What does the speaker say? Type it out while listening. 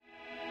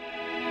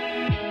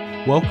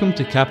Welcome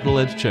to Capital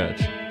Edge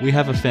Church. We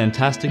have a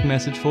fantastic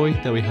message for you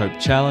that we hope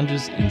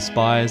challenges,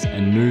 inspires,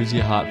 and moves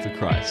your heart for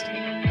Christ.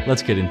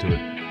 Let's get into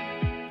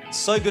it.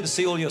 So good to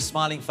see all your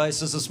smiling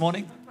faces this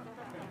morning.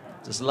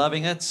 Just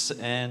loving it,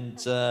 and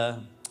just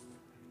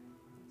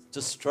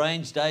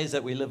strange days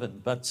that we live in.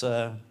 But,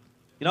 I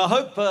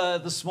hope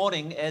this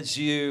morning as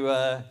you,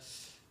 one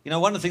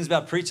of the things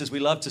about preachers, we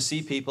love to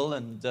see people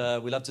and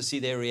we love to see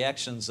their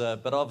reactions.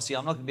 But obviously,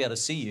 I'm not going to be able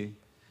to see you.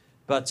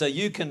 But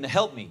you can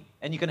help me,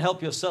 and you can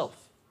help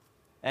yourself.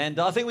 And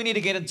I think we need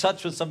to get in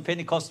touch with some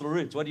Pentecostal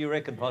roots. What do you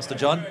reckon, Pastor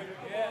John?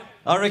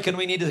 I reckon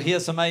we need to hear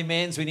some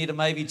amens. We need to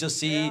maybe just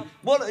see...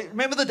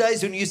 Remember the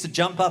days when you used to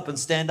jump up and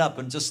stand up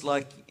and just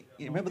you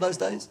remember those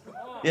days?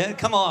 Yeah,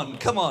 come on.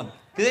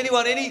 Does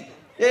anyone, Yeah,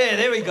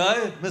 there we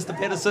go. Mr.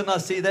 Pedersen, I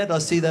see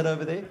that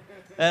over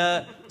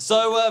there.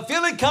 So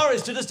feel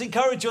encouraged to just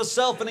encourage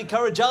yourself and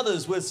encourage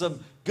others with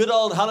some good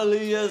old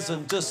hallelujahs,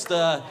 and just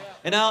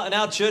in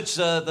our church,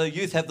 the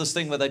youth have this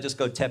thing where they just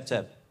go tap,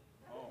 tap.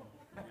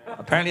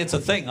 Apparently it's a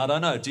thing. I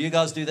don't know. Do you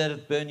guys do that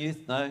at Burn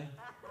Youth?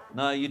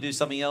 No, you do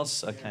something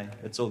else? Okay,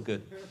 it's all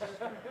good.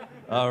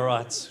 All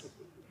right.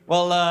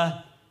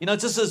 Well,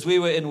 just as we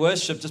were in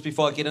worship, just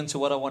before I get into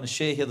what I want to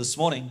share here this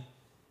morning,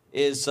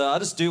 is I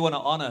just do want to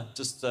honor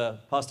just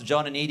Pastor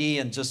John and Edie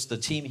and just the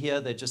team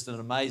here. They're just an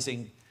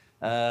amazing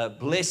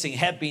blessing,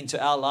 have been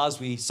to our lives.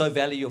 We so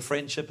value your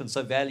friendship and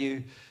so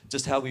value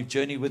just how we've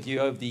journeyed with you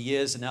over the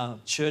years, and our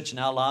church and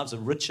our lives are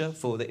richer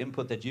for the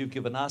input that you've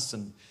given us.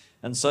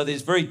 And so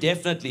there's very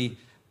definitely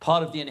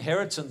part of the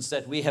inheritance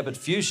that we have at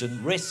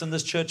Fusion rests in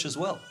this church as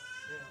well.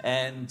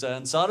 And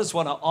so I just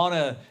want to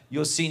honor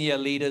your senior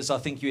leaders. I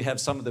think you have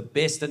some of the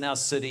best in our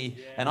city.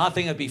 And I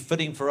think it'd be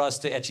fitting for us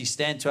to actually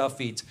stand to our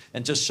feet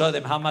and just show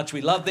them how much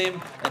we love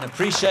them and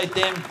appreciate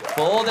them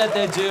for all that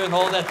they do and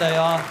all that they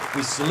are.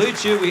 We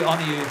salute you. We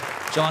honor you.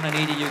 John and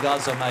Edie, you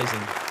guys are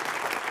amazing.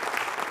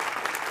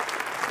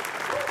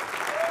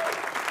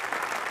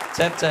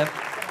 Tap, tap.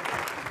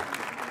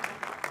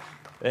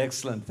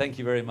 Excellent. Thank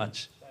you very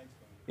much.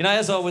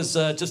 As I was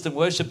just in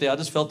worship there, I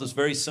just felt this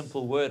very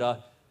simple word.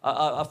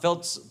 I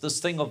felt this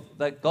thing of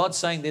that God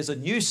saying there's a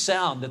new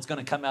sound that's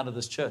going to come out of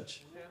this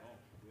church.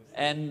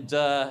 And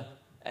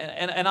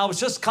I was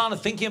just kind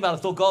of thinking about it.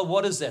 I thought, God,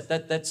 what is that?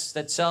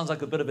 That sounds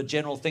like a bit of a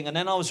general thing. And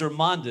then I was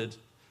reminded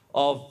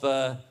of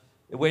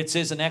where it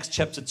says in Acts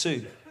chapter 2.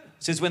 It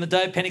says, when the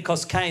day of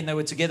Pentecost came, they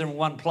were together in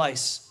one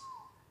place.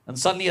 And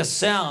suddenly a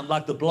sound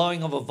like the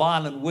blowing of a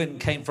violent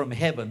wind came from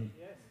heaven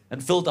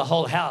and filled the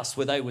whole house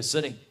where they were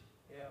sitting.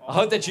 I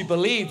hope that you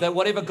believe that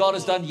whatever God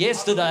has done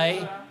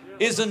yesterday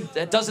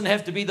it doesn't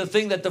have to be the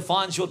thing that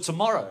defines your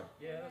tomorrow.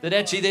 That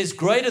actually there's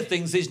greater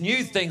things, there's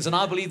new things, and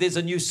I believe there's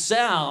a new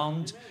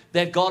sound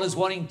that God is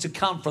wanting to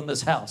come from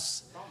this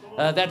house.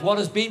 That what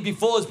has been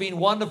before has been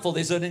wonderful.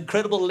 There's an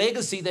incredible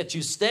legacy that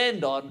you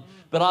stand on,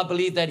 but I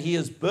believe that He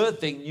is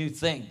birthing new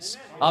things.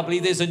 I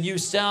believe there's a new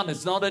sound.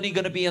 It's not only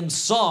going to be in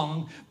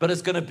song, but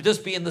it's going to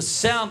just be in the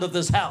sound of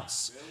this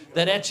house.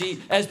 That actually,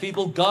 as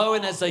people go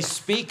and as they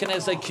speak and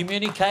as they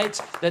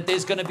communicate, that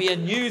there's going to be a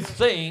new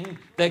thing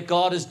that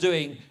God is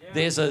doing.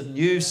 There's a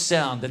new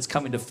sound that's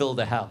coming to fill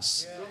the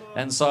house.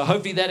 And so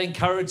hopefully that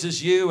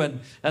encourages you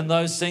and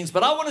those things.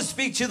 But I want to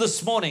speak to you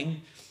this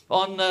morning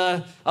on,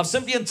 I've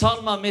simply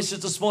entitled my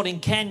message this morning,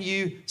 Can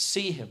You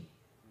See Him?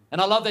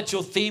 And I love that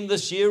your theme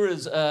this year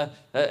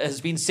has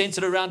been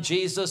centered around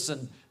Jesus,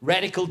 and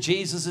radical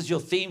Jesus is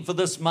your theme for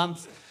this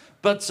month.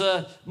 But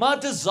my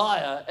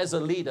desire as a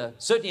leader,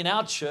 certainly in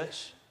our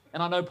church,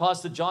 and I know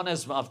Pastor John,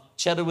 as I've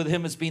chatted with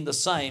him, has been the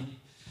same,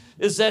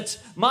 is that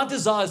my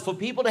desire is for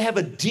people to have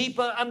a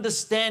deeper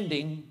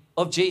understanding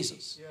of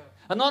Jesus. Yeah.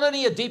 And not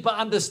only a deeper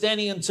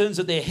understanding in terms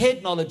of their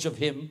head knowledge of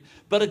Him,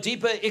 but a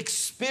deeper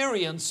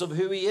experience of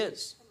who He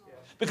is. Yeah.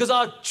 Because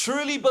I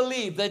truly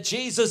believe that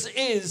Jesus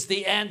is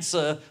the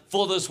answer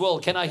for this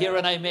world. Can I hear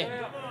an amen?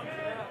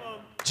 Yeah.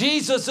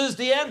 Jesus is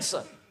the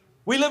answer.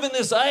 We live in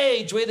this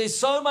age where there's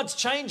so much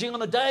changing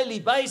on a daily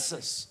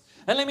basis.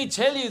 And let me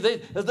tell you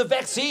that the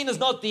vaccine is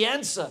not the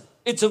answer.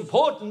 It's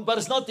important, but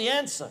it's not the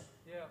answer.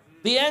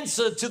 The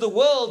answer to the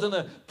world and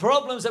the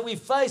problems that we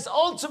face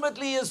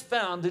ultimately is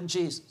found in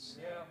Jesus.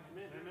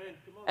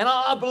 And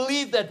I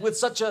believe that with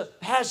such a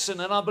passion,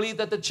 and I believe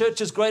that the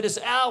church's greatest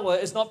hour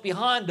is not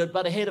behind it,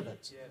 but ahead of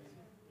it.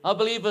 I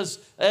believe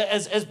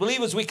as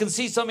believers, we can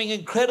see something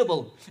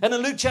incredible. And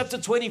in Luke chapter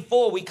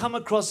 24, we come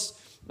across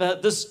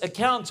this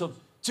account of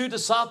two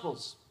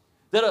disciples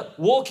that are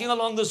walking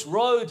along this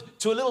road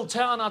to a little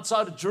town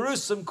outside of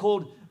Jerusalem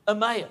called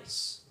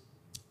Emmaus.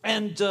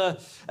 And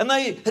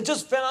they had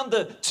just found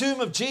the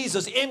tomb of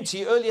Jesus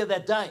empty earlier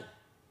that day.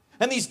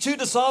 And these two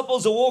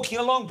disciples are walking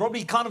along,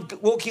 probably kind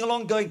of walking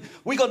along going,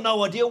 we got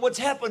no idea what's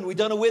happened. We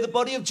don't know where the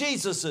body of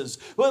Jesus is.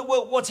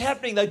 What's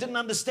happening? They didn't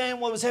understand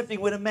what was happening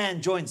when a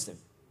man joins them.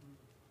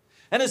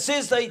 And it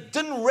says they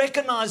didn't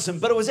recognize him,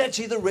 but it was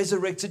actually the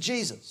resurrected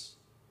Jesus.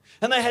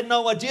 And they had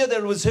no idea that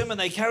it was him, and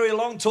they carry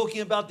along talking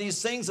about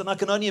these things, and I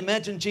can only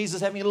imagine Jesus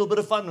having a little bit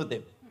of fun with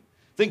them.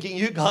 Thinking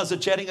you guys are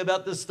chatting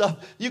about this stuff.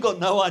 You got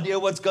no idea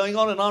what's going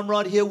on, and I'm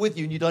right here with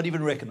you, and you don't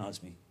even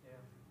recognize me.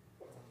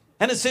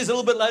 And it says a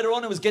little bit later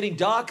on, it was getting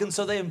dark, and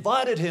so they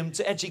invited him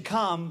to actually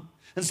come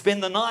and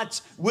spend the night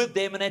with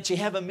them and actually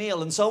have a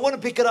meal. And so I want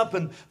to pick it up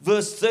in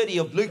verse 30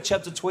 of Luke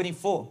chapter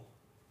 24.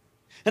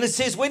 And it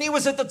says, when he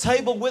was at the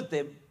table with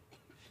them,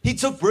 he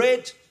took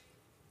bread,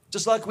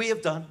 just like we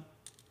have done,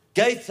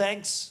 gave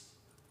thanks,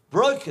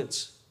 broke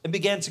it, and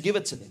began to give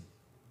it to them.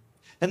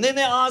 And then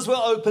their eyes were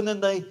opened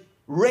and they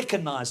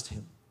recognized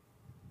him.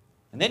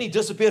 And then he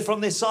disappeared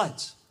from their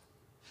sight.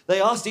 They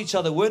asked each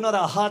other, were not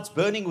our hearts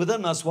burning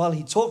within us while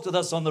he talked with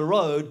us on the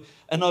road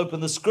and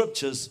opened the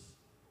scriptures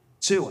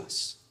to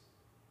us?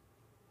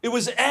 It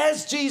was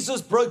as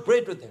Jesus broke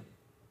bread with them,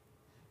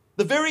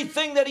 the very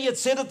thing that he had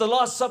said at the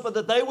Last Supper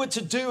that they were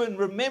to do in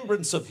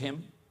remembrance of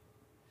him,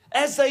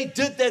 as they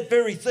did that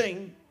very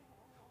thing,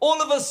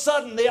 all of a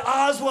sudden their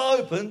eyes were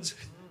opened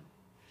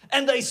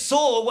and they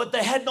saw what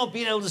they had not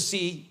been able to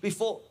see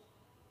before.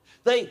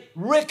 They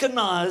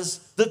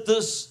recognized that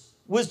this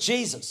was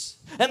Jesus.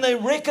 And they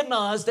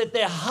recognized that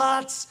their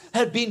hearts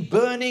had been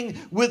burning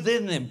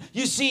within them.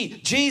 You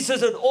see,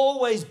 Jesus had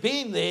always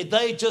been there.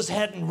 They just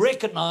hadn't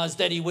recognized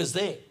that he was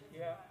there.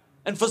 Yeah.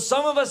 And for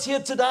some of us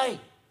here today,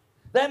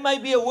 that may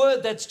be a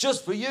word that's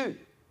just for you.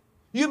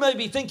 You may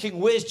be thinking,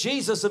 where's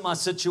Jesus in my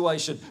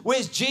situation?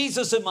 Where's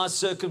Jesus in my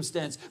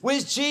circumstance?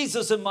 Where's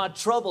Jesus in my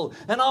trouble?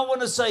 And I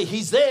want to say,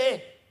 he's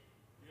there.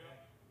 Yeah.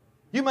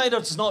 You may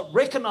just not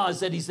recognize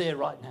that he's there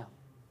right now.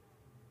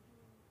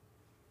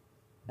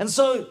 And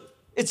so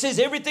it says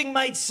everything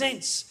made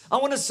sense. I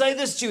want to say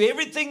this to you.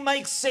 Everything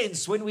makes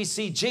sense when we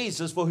see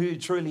Jesus for who he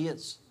truly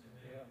is.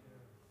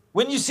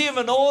 When you see him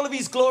in all of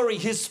his glory,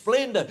 his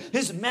splendor,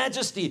 his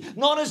majesty,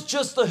 not as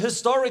just the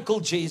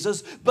historical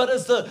Jesus, but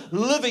as the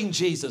living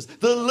Jesus,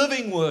 the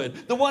living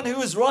word, the one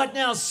who is right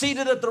now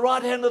seated at the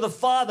right hand of the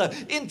Father,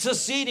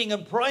 interceding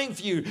and praying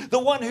for you, the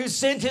one who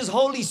sent his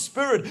Holy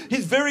Spirit,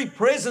 his very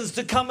presence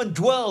to come and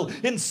dwell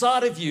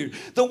inside of you,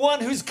 the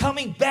one who's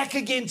coming back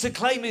again to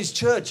claim his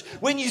church.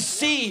 When you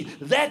see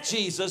that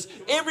Jesus,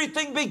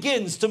 everything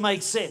begins to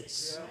make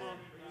sense.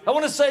 I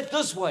want to say it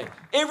this way.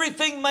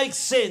 Everything makes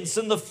sense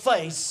in the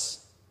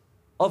face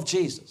of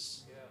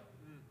Jesus.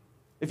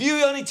 If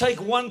you only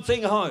take one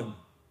thing home,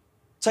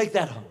 take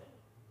that home.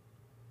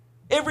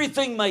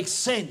 Everything makes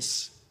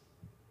sense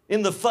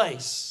in the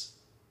face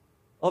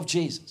of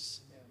Jesus.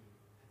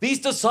 These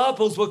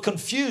disciples were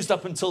confused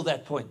up until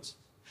that point.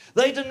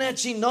 They didn't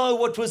actually know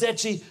what was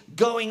actually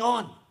going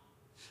on.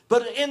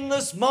 But in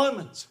this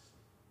moment,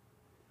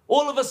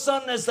 all of a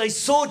sudden, as they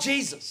saw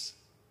Jesus,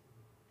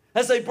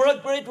 as they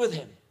broke bread with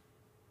him,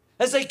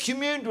 as they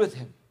communed with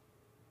him,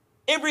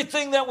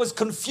 everything that was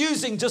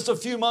confusing just a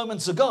few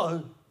moments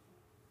ago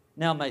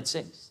now made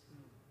sense.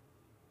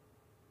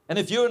 And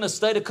if you're in a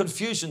state of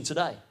confusion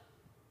today,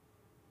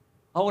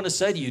 I want to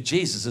say to you,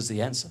 Jesus is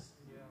the answer.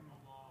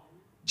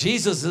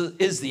 Jesus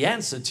is the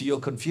answer to your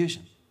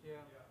confusion.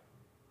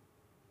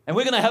 And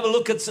we're going to have a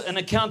look at an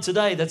account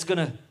today that's going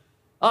to,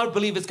 I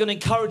believe it's going to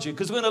encourage you,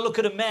 because we're going to look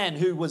at a man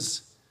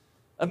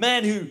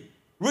who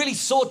really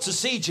sought to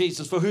see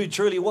Jesus for who he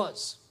truly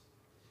was.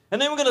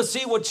 And then we're going to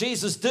see what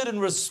Jesus did in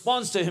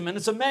response to him. And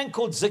it's a man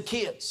called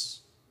Zacchaeus.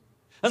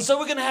 And so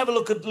we're going to have a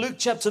look at Luke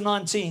chapter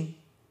 19.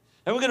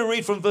 And we're going to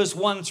read from verse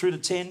 1 through to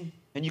 10.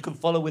 And you can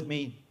follow with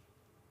me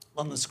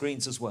on the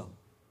screens as well.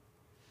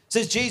 It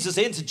says, Jesus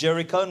entered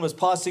Jericho and was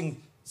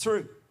passing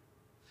through.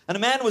 And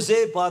a man was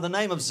there by the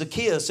name of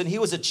Zacchaeus. And he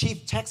was a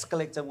chief tax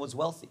collector and was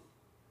wealthy.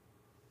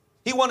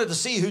 He wanted to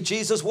see who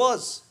Jesus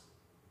was.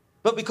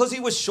 But because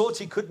he was short,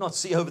 he could not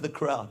see over the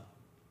crowd.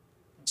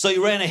 So he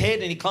ran ahead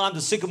and he climbed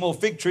a sycamore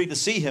fig tree to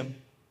see him,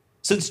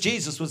 since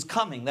Jesus was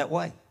coming that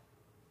way.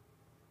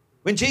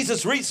 When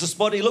Jesus reached the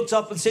spot, he looked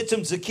up and said to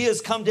him,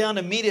 Zacchaeus, come down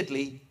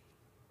immediately.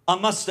 I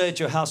must stay at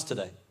your house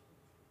today.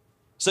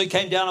 So he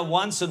came down at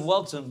once and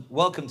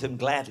welcomed him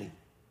gladly.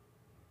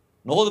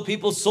 And all the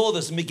people saw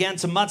this and began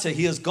to mutter,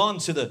 he has gone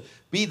to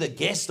be the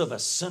guest of a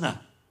sinner.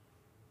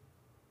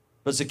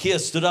 But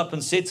Zacchaeus stood up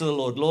and said to the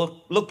Lord,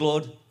 look,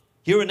 Lord,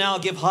 here and now I'll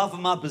give half of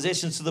my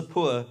possessions to the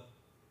poor.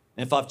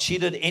 And if I've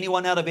cheated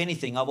anyone out of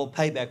anything, I will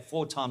pay back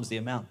 4 times the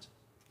amount.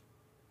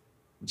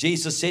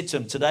 Jesus said to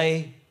him,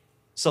 today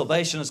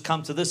salvation has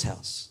come to this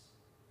house,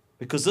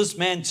 because this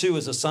man too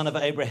is a son of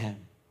Abraham.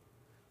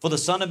 For the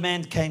Son of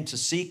Man came to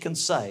seek and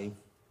save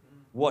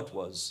what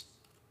was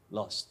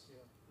lost.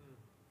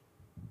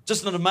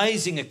 Just an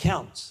amazing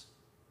account.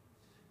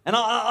 And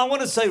I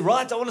want to say I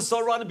want to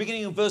start right at the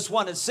beginning of verse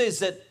 1. It says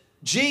that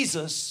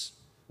Jesus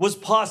was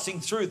passing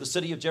through the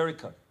city of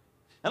Jericho.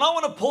 And I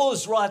want to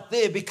pause right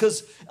there,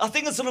 because I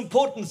think it's an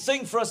important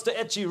thing for us to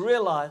actually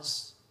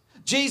realize.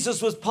 Jesus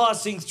was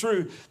passing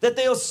through, that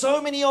there are so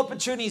many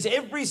opportunities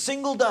every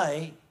single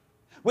day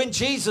when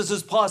Jesus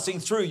is passing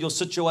through your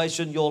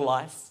situation, your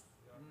life,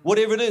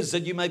 whatever it is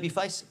that you may be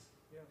facing.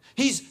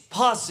 He's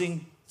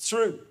passing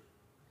through.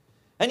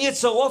 And yet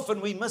so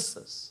often we miss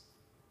this.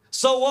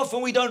 So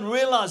often we don't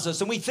realize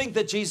this, and we think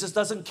that Jesus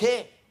doesn't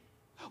care.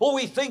 Or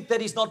we think that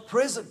he's not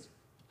present.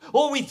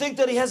 Or we think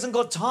that he hasn't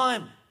got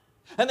time.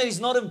 and that He's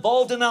not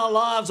involved in our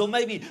lives, or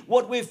maybe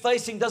what we're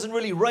facing doesn't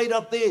really rate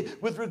up there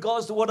with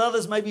regards to what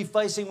others may be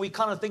facing. We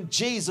kind of think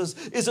Jesus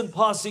isn't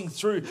passing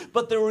through,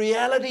 but the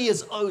reality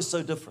is oh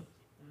so different,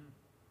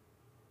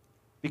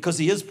 because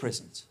He is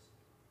present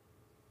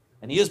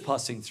and He is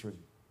passing through.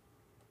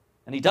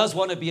 And He does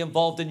want to be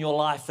involved in your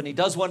life, and He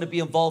does want to be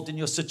involved in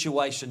your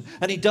situation,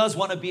 and He does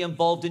want to be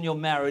involved in your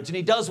marriage, and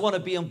He does want to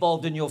be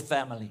involved in your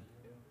family.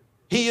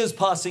 He is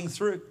passing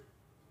through.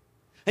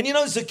 And you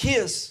know,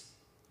 Zacchaeus,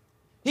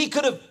 he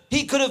could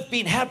have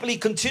been happily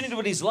continued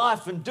with his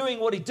life and doing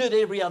what he did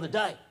every other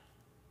day.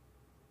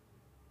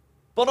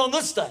 But on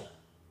this day,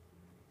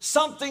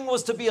 something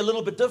was to be a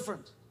little bit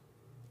different.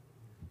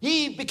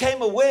 He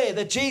became aware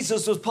that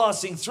Jesus was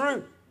passing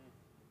through.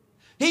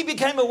 He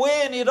became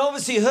aware, and he had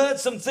obviously heard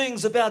some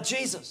things about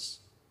Jesus.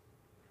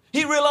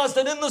 He realized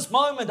that in this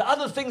moment,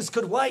 other things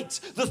could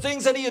wait. The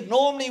things that he had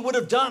normally would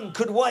have done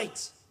could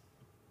wait.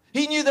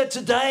 He knew that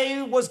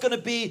today was going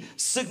to be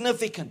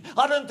significant.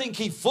 I don't think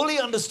he fully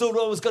understood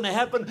what was going to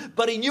happen,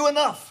 but he knew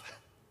enough.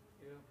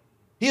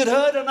 He had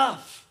heard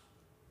enough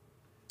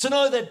to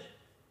know that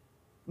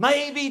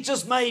maybe,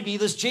 just maybe,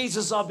 this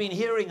Jesus I've been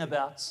hearing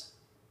about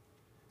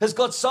has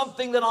got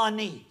something that I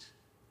need.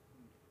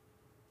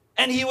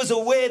 And he was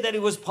aware that he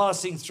was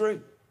passing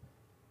through.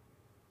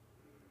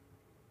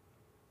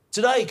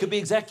 Today could be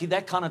exactly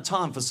that kind of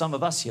time for some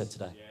of us here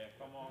today.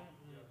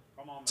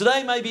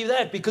 Today may be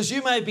that, because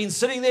you may have been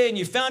sitting there and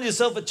you found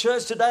yourself at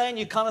church today and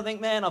you kind of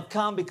think, man, I've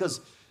come because,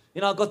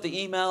 you know, I got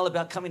the email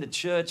about coming to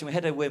church and we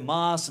had to wear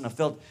masks and I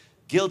felt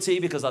guilty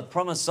because I'd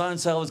promised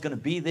so-and-so I was going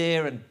to be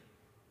there, and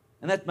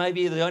that may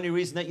be the only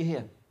reason that you're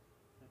here.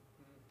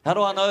 How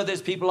do I know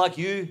there's people like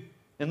you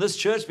in this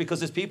church?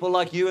 Because there's people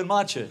like you in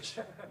my church.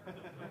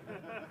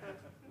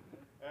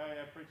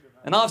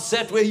 And I've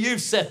sat where you've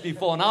sat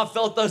before, and I've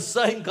felt those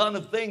same kind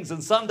of things.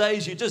 And some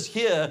days you're just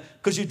here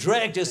because you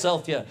dragged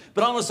yourself here.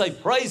 But I want to say,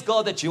 praise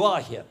God that you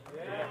are here.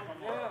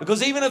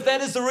 Because even if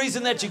that is the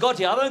reason that you got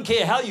here, I don't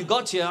care how you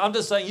got here. I'm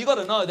just saying you got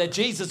to know that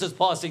Jesus is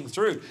passing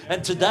through.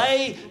 And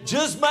today,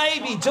 just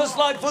maybe, just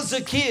like for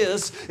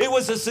Zacchaeus, it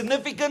was a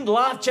significant,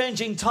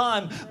 life-changing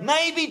time.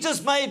 Maybe,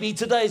 just maybe,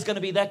 today is going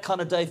to be that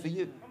kind of day for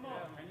you.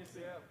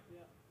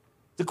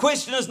 The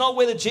question is not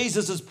whether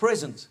Jesus is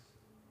present.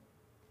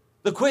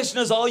 The question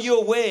is, are you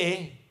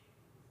aware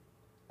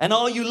and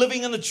are you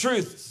living in the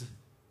truth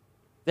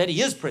that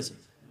He is present?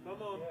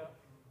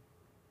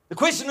 The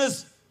question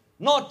is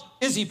not,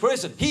 is He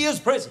present? He is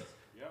present.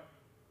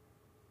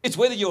 It's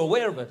whether you're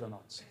aware of it or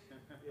not.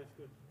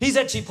 He's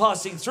actually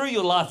passing through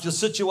your life, your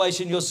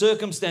situation, your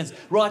circumstance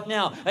right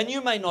now. And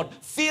you may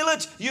not feel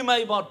it. You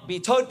may not be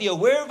totally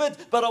aware of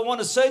it. But I want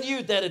to say to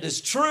you that it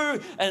is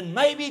true. And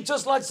maybe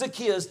just like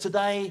Zacchaeus,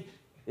 today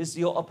is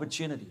your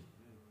opportunity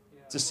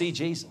to see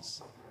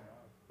Jesus.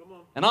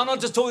 And I'm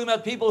not just talking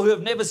about people who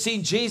have never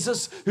seen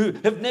Jesus, who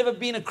have never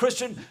been a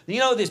Christian. You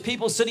know, there's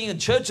people sitting in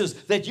churches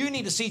that you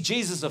need to see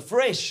Jesus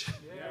afresh.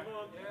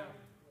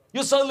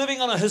 You're so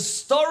living on a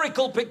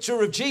historical picture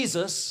of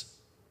Jesus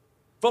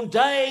from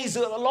days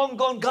long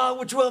gone by,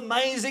 which were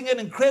amazing and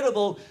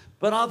incredible.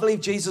 But I believe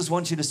Jesus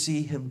wants you to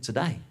see Him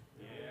today.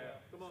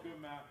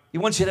 He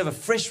wants you to have a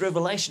fresh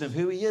revelation of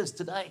who He is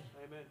today.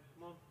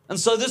 And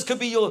so this could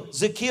be your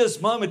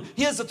Zacchaeus moment.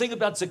 Here's the thing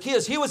about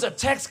Zacchaeus. He was a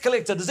tax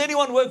collector. Does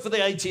anyone work for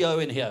the ATO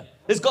in here?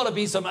 There's got to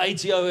be some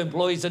ATO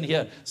employees in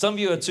here. Some of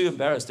you are too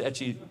embarrassed to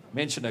actually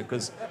mention it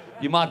because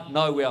you might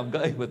know where I'm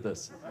going with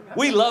this.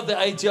 We love the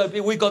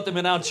ATO. We got them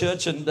in our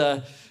church, and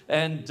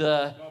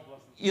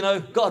you know,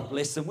 God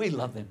bless them. We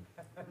love them.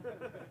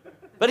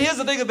 But here's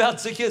the thing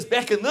about Zacchaeus.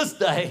 Back in this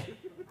day,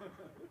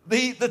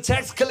 the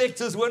tax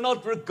collectors were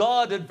not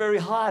regarded very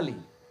highly.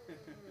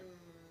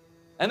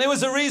 And there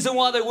was a reason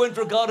why they weren't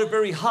regarded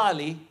very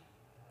highly.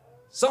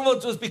 Some of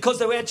it was because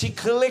they were actually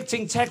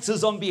collecting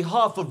taxes on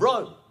behalf of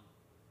Rome,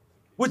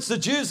 which the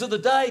Jews of the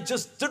day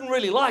just didn't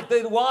really like.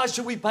 Why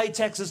should we pay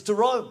taxes to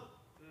Rome?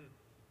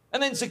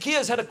 And then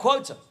Zacchaeus had a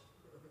quota.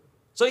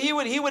 So he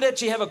would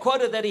actually have a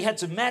quota that he had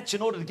to match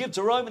in order to give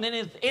to Rome, and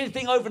then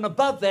anything over and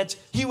above that,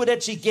 he would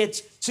actually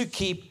get to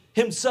keep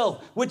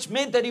himself, which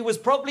meant that he was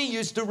probably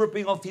used to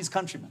ripping off his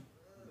countrymen.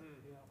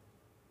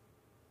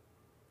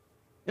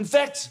 In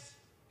fact,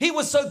 he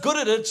was so good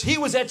at it, he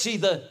was actually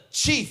the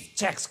chief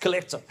tax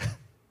collector.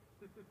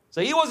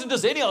 So he wasn't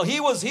just anyhow, he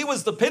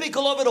was the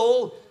pinnacle of it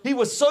all. He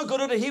was so good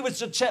at it, he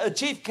was a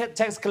chief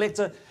tax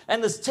collector.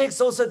 And this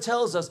text also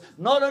tells us,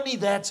 not only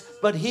that,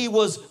 but he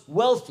was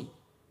wealthy.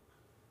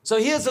 So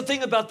here's the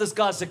thing about this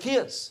guy,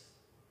 Zacchaeus.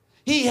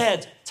 He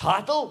had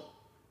title,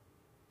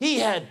 he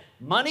had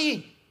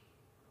money,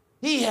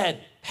 he had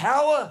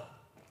power,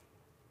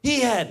 he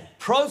had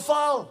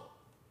profile,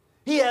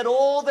 he had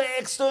all the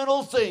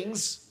external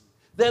things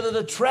that are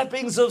the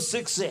trappings of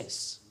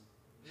success.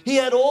 He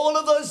had all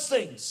of those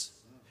things,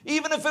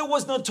 even if it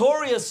was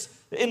notorious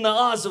in the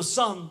eyes of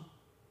some.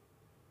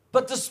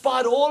 But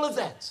despite all of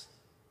that,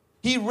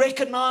 he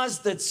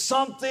recognized that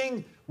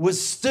something was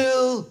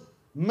still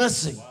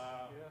missing. Wow.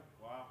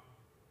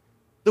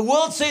 The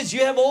world says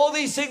you have all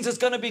these things, it's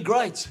going to be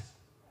great.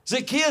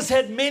 Zacchaeus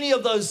had many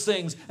of those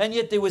things, and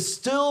yet there was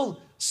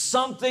still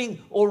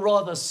something, or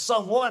rather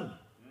someone,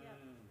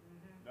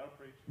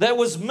 that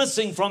was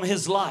missing from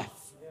his life.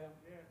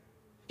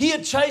 He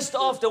had chased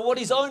after what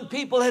his own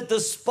people had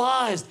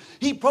despised.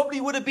 He probably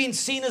would have been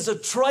seen as a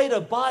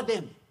traitor by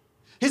them.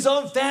 His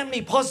own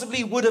family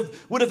possibly would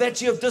have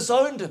actually have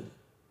disowned him.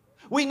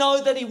 We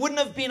know that he wouldn't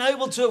have been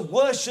able to have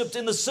worshipped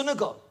in the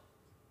synagogue.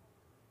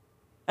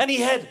 And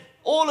he had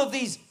all of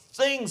these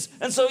things.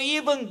 And so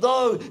even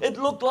though it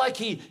looked like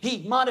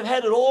he might have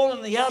had it all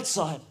on the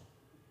outside,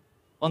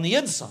 on the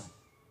inside,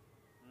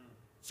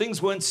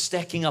 things weren't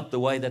stacking up the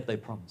way that they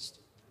promised.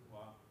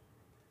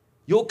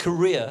 Your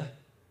career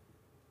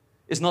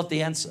is not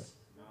the answer.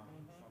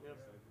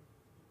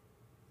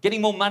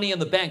 Getting more money in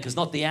the bank is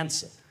not the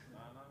answer.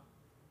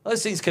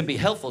 Those things can be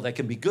helpful. They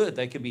can be good.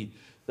 They can be.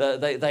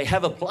 They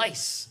have a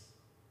place.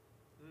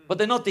 But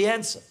they're not the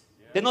answer.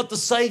 They're not the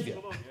Savior.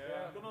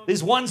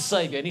 There's one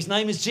Savior, and His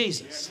name is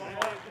Jesus.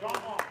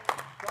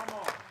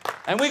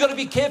 And we've got to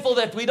be careful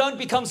that we don't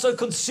become so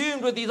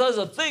consumed with these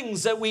other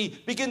things that we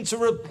begin to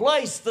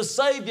replace the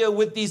Savior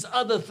with these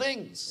other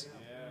things.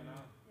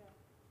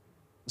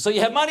 So you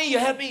have money, you're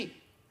happy.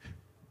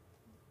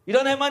 You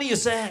don't have money, you're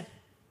sad.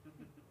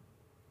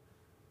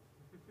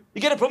 You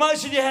get a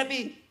promotion, you're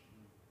happy.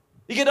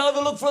 You get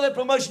overlooked for that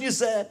promotion, you're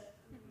sad.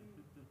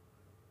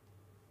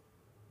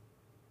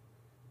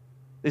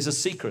 There's a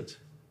secret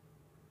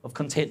of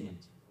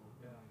contentment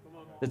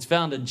that's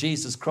found in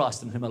Jesus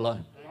Christ and Him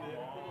alone.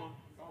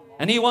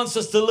 And He wants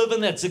us to live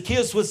in that.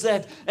 Zacchaeus was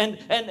that.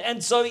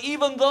 And so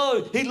even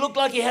though he looked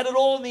like he had it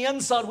all on the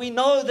inside, we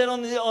know that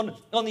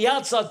on the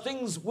outside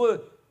things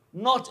were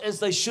not as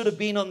they should have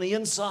been on the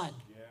inside.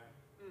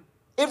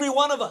 Every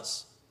one of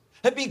us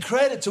have been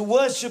created to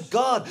worship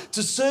God,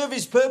 to serve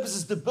His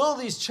purposes, to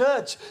build His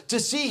church, to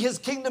see His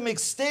kingdom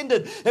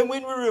extended. And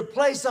when we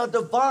replace our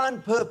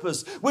divine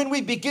purpose, when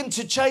we begin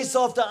to chase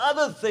after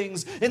other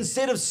things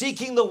instead of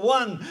seeking the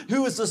one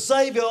who is the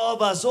Savior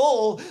of us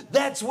all,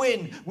 that's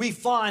when we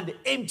find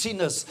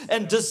emptiness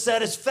and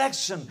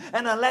dissatisfaction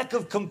and a lack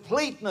of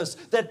completeness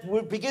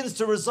that begins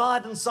to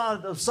reside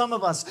inside of some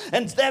of us.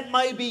 And that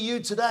may be you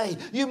today.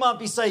 You might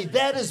be saying,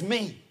 that is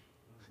me.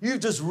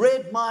 You've just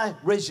read my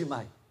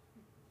resume.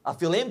 I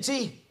feel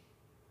empty.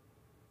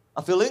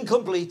 I feel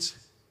incomplete.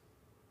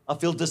 I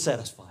feel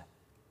dissatisfied.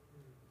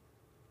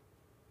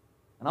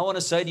 And I want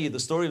to say to you, the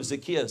story of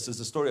Zacchaeus is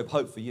a story of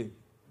hope for you.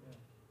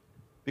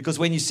 Because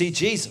when you see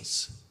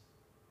Jesus,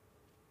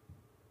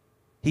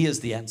 He is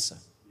the answer.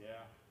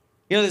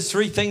 You know, there's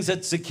three things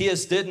that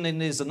Zacchaeus did, and then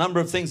there's a number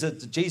of things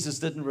that Jesus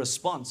did in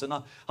response. And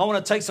I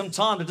want to take some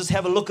time to just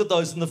have a look at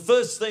those. And the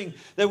first thing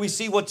that we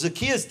see what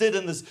Zacchaeus did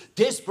in this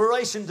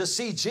desperation to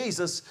see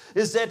Jesus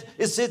is that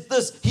it said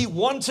this: he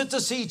wanted to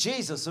see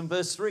Jesus in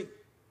verse 3.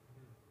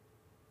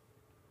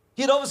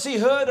 He had obviously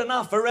heard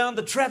enough around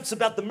the traps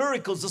about the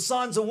miracles, the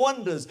signs and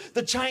wonders,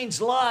 the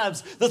changed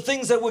lives, the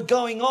things that were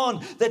going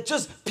on that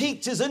just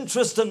piqued his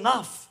interest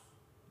enough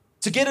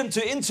to get him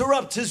to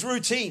interrupt his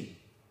routine.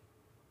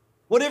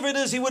 Whatever it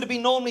is he would have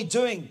been normally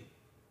doing.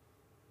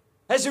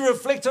 As he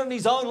reflected on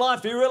his own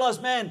life, he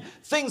realized, man,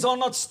 things are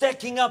not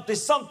stacking up.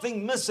 There's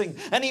something missing.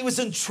 And he was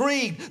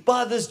intrigued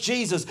by this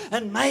Jesus.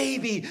 And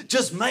maybe,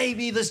 just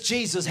maybe, this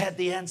Jesus had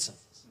the answer.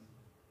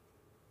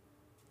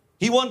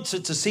 He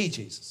wanted to see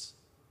Jesus.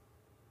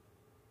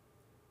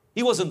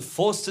 He wasn't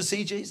forced to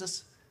see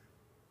Jesus.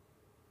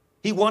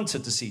 He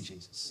wanted to see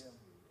Jesus.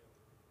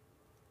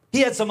 He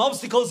had some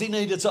obstacles he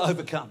needed to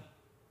overcome.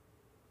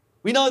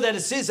 We know that it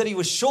says that he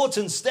was short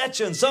in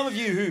stature, and some of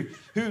you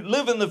who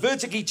live in the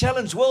vertically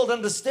challenged world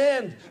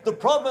understand the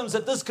problems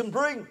that this can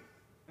bring.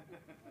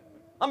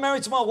 I'm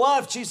married to my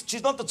wife.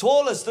 She's not the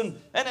tallest, and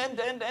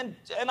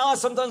I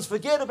sometimes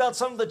forget about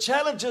some of the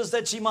challenges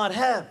that she might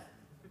have.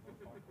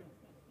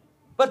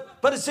 But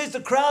it says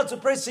the crowds are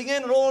pressing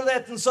in and all of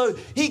that, and so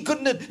he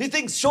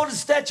thinks short in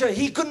stature,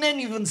 he couldn't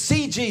even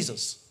see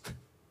Jesus.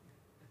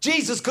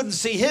 Jesus couldn't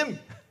see him.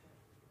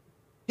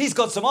 He's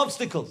got some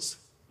obstacles.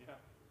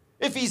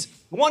 If he's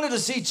wanted to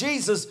see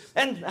Jesus,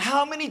 and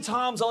how many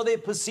times are there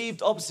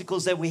perceived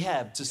obstacles that we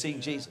have to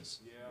seeing Jesus?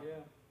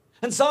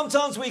 And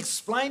sometimes we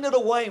explain it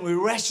away and we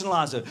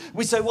rationalize it.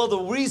 We say, well, the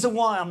reason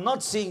why I'm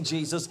not seeing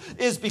Jesus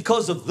is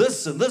because of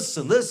this and this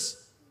and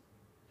this.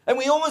 And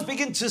we almost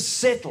begin to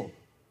settle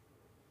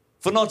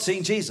for not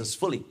seeing Jesus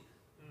fully.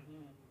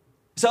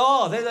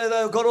 So,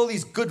 they've got all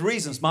these good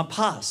reasons: my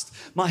past,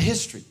 my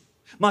history,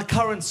 my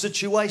current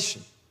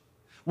situation,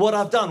 what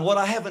I've done, what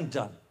I haven't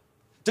done.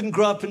 Didn't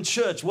grow up in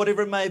church,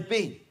 whatever it may have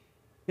been.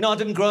 You know, I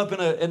didn't grow up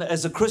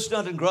as a Christian.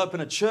 I didn't grow up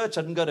in a church.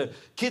 I didn't go to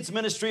kids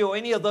ministry or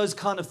any of those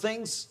kind of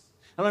things.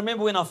 And I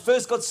remember when I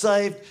first got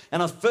saved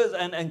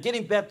and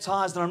getting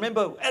baptized. And I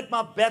remember at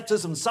my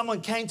baptism,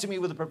 someone came to me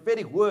with a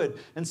prophetic word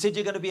and said,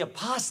 "You're going to be a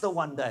pastor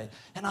one day."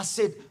 And I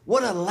said,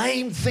 "What a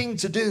lame thing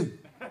to do."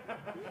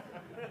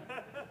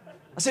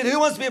 I said, "Who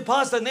wants to be a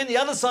pastor?" And then the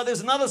other side,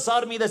 there's another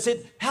side of me that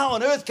said, "How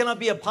on earth can I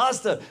be a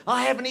pastor?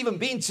 I haven't even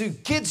been to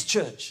kids'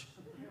 church."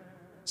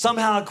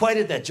 Somehow I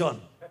equated that,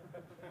 John.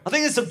 I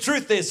think there's some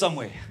truth there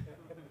somewhere.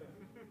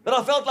 That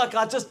I felt like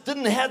I just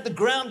didn't have the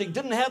grounding,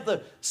 didn't have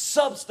the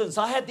substance.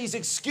 I had these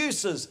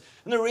excuses.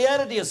 And the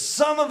reality is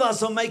some of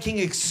us are making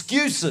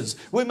excuses.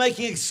 We're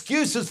making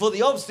excuses for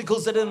the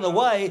obstacles that are in the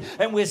way,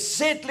 and we're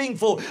settling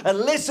for a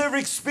lesser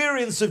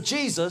experience of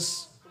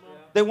Jesus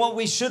than what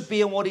we should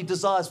be and what He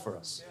desires for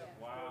us.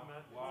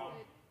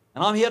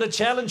 And I'm here to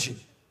challenge you.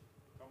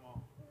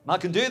 And I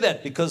can do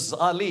that because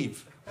I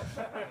leave.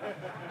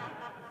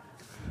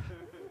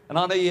 And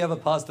I know you have a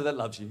pastor that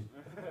loves you.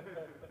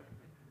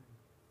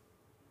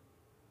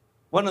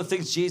 One of the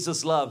things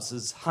Jesus loves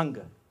is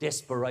hunger,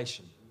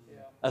 desperation,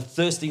 a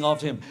thirsting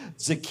after Him.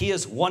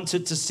 Zacchaeus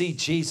wanted to see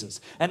Jesus.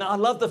 And I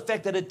love the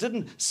fact that it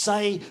didn't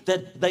say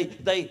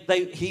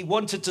that he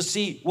wanted to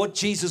see what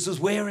Jesus was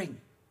wearing.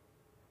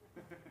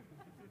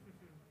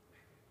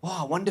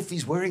 Oh, I wonder if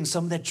he's wearing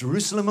some of that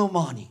Jerusalem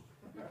Armani.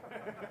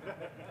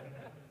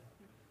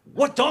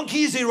 What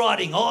donkey is he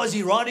riding? Oh, is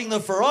he riding the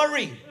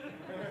Ferrari?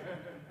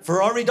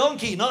 Ferrari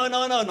donkey. No,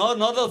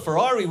 not the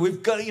Ferrari.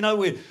 We've got,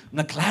 we're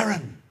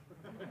McLaren.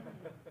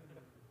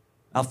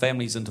 Our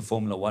family's into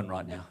Formula One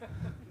right now.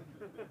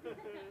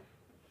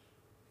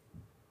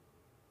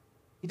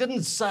 He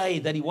didn't say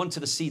that he wanted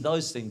to see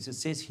those things. It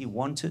says he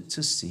wanted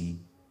to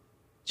see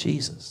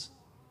Jesus.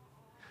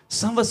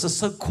 Some of us are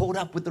so caught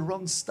up with the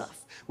wrong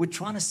stuff. We're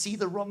trying to see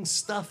the wrong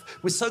stuff.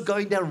 We're so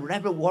going down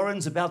rabbit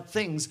warrens about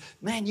things.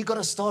 Man, you got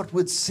to start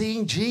with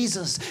seeing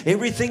Jesus.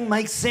 Everything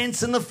makes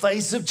sense in the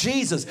face of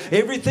Jesus.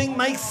 Everything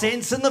makes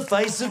sense in the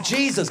face of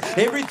Jesus.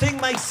 Everything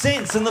makes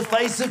sense in the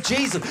face of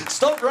Jesus.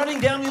 Stop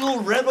running down your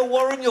little rabbit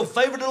warren, your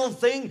favorite little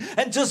thing,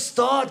 and just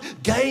start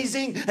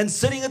gazing and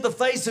sitting at the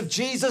face of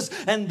Jesus,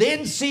 and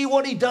then see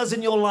what He does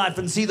in your life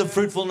and see the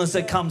fruitfulness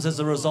that comes as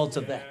a result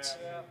of that.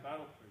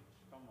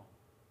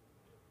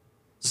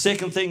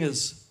 Second thing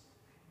is,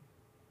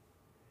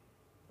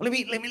 let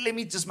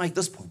me just make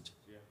this point.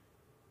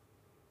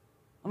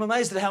 I'm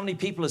amazed at how many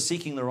people are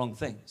seeking the wrong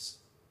things.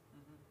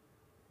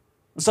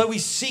 And so we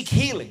seek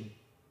healing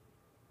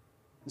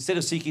instead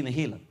of seeking the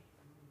healer.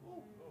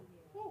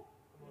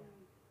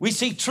 We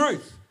seek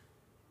truth.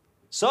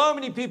 So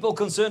many people are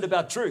concerned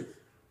about truth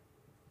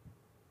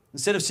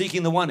instead of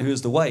seeking the one who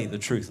is the way, the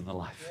truth, and the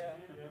life.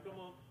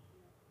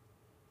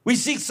 We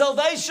seek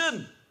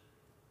salvation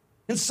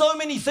in so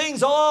many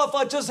things. Oh, if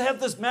I just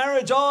have this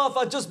marriage. Oh, if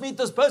I just meet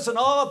this person.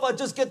 Oh, if I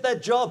just get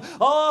that job.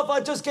 Oh, if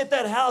I just get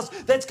that house,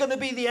 that's going to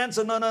be the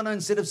answer. No.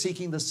 Instead of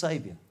seeking the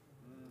Savior.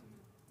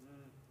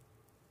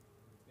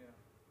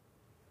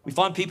 We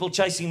find people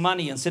chasing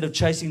money instead of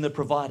chasing the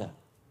provider.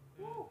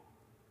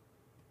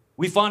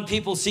 We find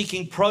people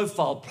seeking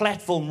profile,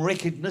 platform,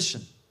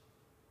 recognition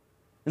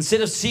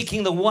instead of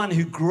seeking the one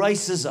who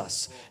graces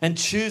us and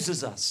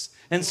chooses us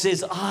and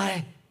says,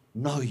 I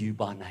know you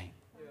by name.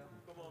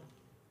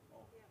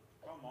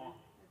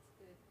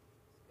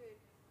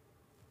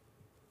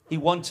 He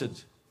wanted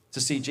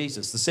to see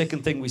Jesus. The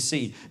second thing we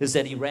see is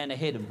that he ran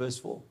ahead in verse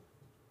 4.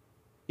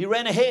 He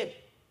ran ahead.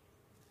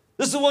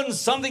 This wasn't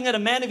something that a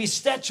man of his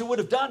stature would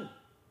have done.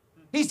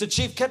 He's the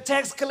chief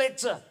tax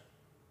collector.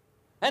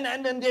 And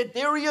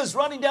there he is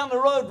running down the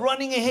road,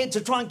 running ahead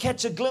to try and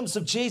catch a glimpse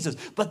of Jesus.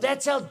 But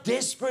that's how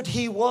desperate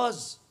he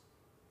was.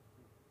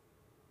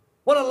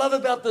 What I love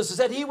about this is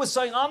that he was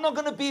saying, I'm not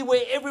going to be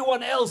where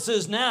everyone else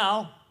is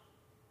now.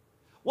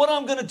 What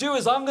I'm going to do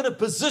is I'm going to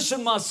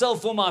position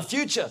myself for my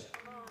future.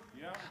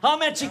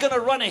 I'm actually going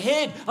to run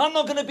ahead. I'm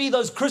not going to be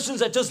those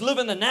Christians that just live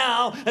in the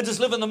now and just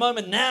live in the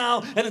moment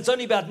now, and it's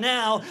only about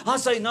now. I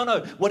say,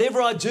 no,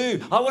 whatever I do,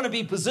 I want to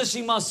be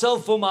positioning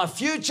myself for my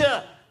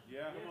future.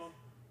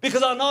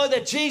 Because I know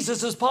that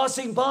Jesus is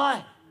passing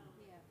by.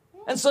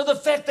 And so the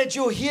fact that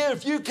you're here,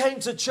 if you came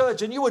to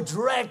church and you were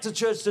dragged to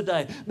church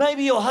today,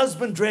 maybe your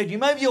husband dragged you,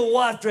 maybe your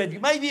wife dragged you,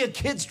 maybe your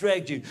kids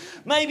dragged you,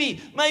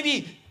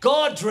 maybe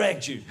God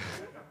dragged you.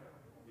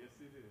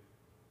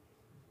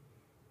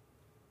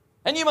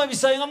 And you might be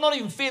saying, I'm not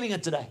even feeling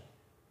it today.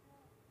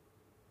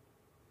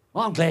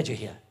 Well, I'm glad you're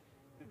here.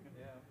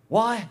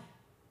 Why?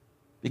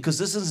 Because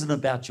this isn't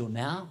about your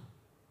now.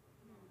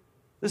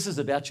 This is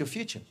about your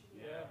future.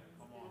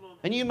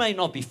 And you may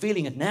not be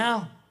feeling it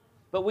now,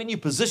 but when you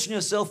position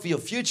yourself for your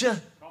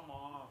future,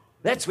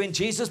 that's when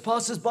Jesus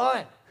passes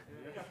by.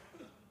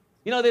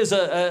 You know, there's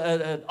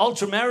an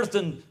ultra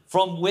marathon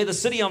from where the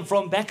city I'm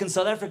from back in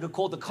South Africa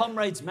called the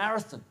Comrades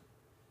Marathon.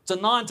 It's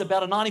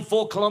about a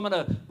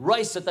 94-kilometer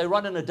race that they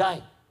run in a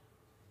day.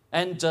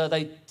 And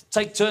they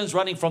take turns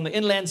running from the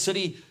inland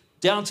city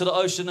down to the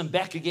ocean and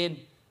back again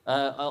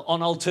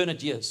on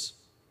alternate years.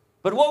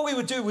 But what we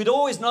would do, we'd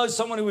always know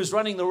someone who was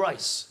running the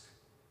race.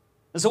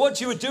 And so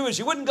what you would do is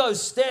you wouldn't go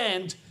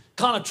stand,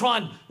 kind of try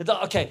and,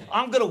 okay,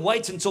 I'm going to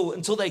wait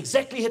until they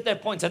exactly hit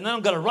that point, and then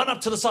I'm going to run up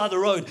to the side of the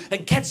road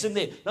and catch them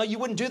there. No, you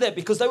wouldn't do that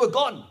because they were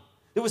gone.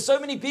 There were so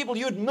many people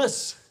you would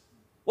miss.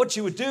 What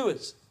you would do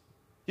is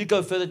you'd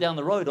go further down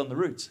the road on the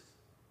route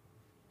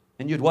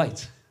and you'd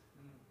wait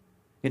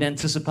in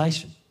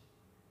anticipation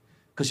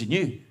because you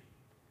knew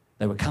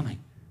they were coming.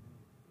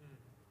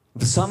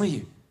 For some of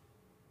you,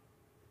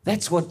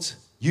 that's what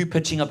you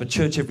pitching up at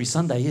church every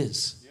Sunday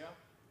is.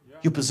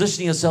 You're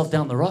positioning yourself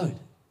down the road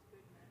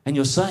and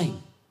you're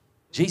saying,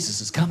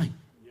 Jesus is coming.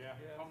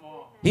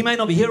 He may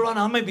not be here right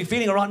now. I may be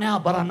feeling it right now,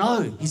 but I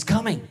know He's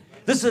coming.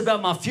 This is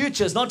about my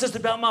future. It's not just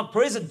about my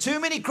present. Too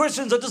many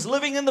Christians are just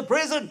living in the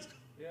present.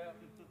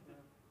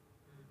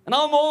 And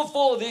I'm all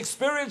for the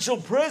experiential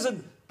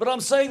present, but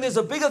I'm saying there's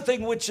a bigger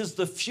thing, which is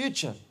the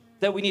future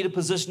that we need to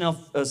position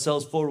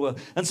ourselves for.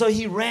 And so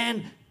He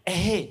ran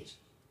ahead.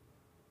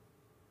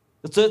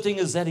 The third thing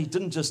is that He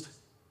didn't just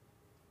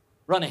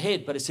run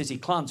ahead, but it says He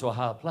climbed to a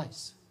higher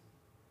place.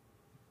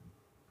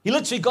 He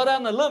literally got out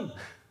on a limb.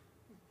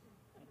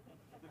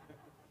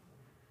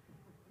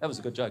 That was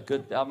a good joke.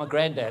 Good. I'm a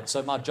granddad,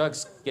 so my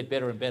jokes get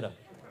better and better.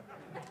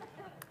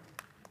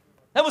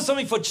 That was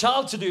something for a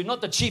child to do,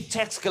 not the chief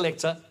tax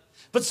collector.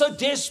 But so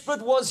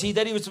desperate was he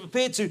that he was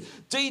prepared to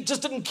he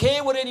just didn't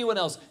care what anyone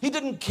else. He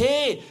didn't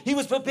care. He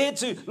was prepared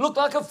to look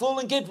like a fool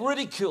and get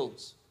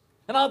ridiculed.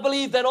 And I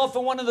believe that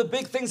often one of the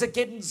big things that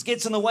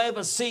gets in the way of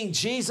us seeing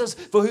Jesus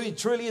for who He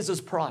truly is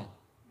pride.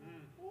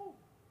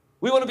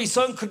 We want to be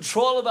so in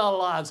control of our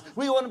lives.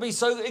 We want to be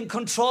so in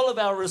control of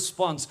our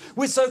response.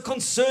 We're so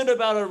concerned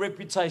about our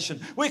reputation.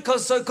 We're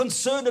so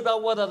concerned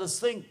about what others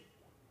think.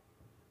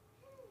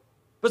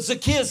 But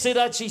Zacchaeus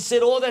actually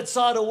said all that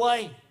side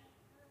away.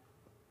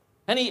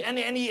 And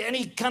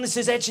he kind of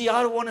says, actually,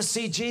 I don't want to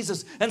see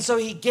Jesus. And so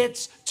he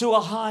gets to a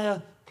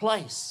higher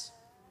place.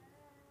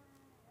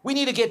 We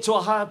need to get to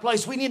a higher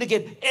place. We need to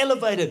get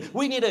elevated.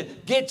 We need to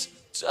get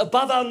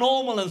above our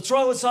normal and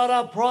throw aside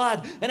our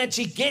pride and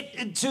actually get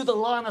into the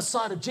line of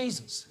sight of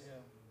Jesus.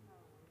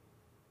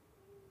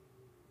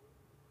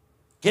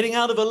 Getting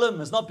out of a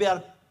limb is not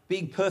about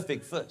being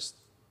perfect first.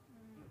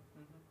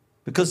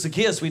 Because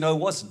Zacchaeus, we know,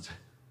 wasn't.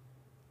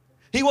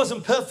 He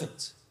wasn't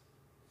perfect.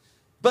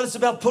 But it's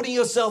about putting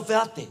yourself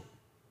out there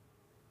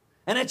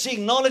and actually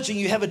acknowledging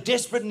you have a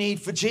desperate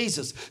need for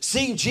Jesus.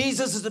 Seeing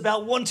Jesus is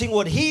about wanting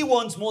what He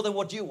wants more than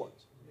what you want.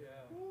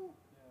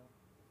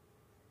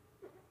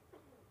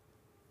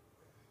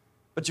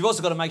 But you've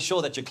also got to make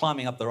sure that you're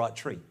climbing up the right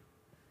tree.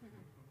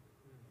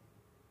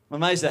 I'm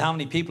amazed at how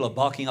many people are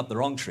barking up the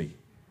wrong tree.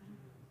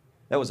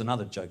 That was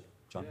another joke,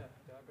 John.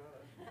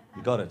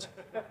 You got it.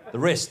 The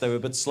rest, they were a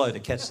bit slow to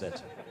catch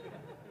that.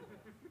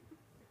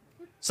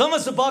 Some of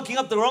us are barking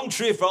up the wrong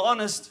tree, if we're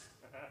honest.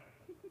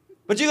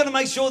 But you've got to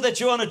make sure that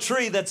you're on a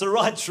tree that's the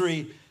right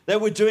tree, that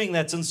we're doing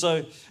that. And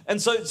so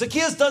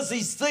Zacchaeus does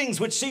these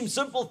things, which seem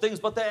simple things,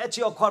 but they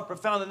actually are quite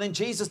profound. And then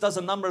Jesus does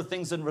a number of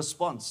things in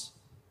response.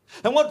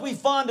 And what we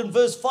find in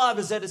verse 5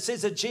 is that it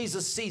says that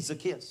Jesus sees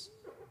Zacchaeus.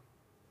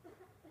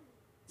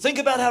 Think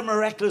about how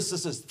miraculous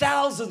this is.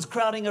 Thousands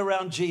crowding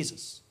around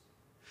Jesus.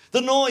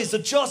 The noise, the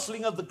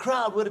jostling of the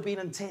crowd would have been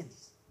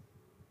intense.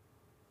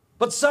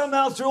 But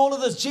somehow through all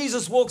of this,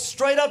 Jesus walks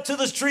straight up to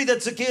this tree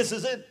that Zacchaeus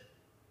is in,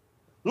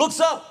 looks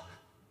up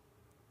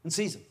and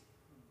sees him.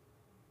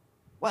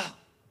 Wow.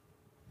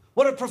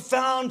 What a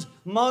profound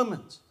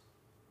moment.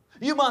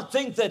 You might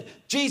think that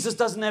Jesus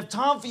doesn't have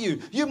time for you.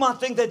 You might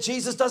think that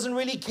Jesus doesn't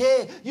really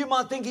care. You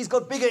might think He's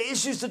got bigger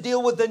issues to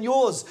deal with than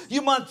yours.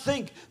 You might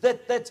think that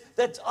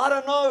I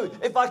don't know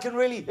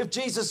if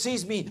Jesus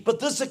sees me. But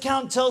this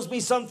account tells me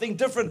something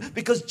different,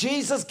 because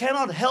Jesus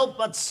cannot help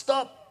but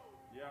stop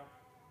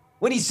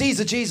when He sees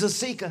a Jesus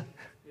seeker.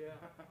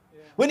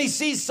 When He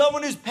sees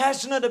someone who's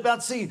passionate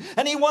about seeing,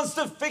 and He wants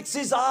to fix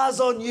His eyes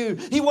on you.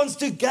 He wants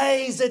to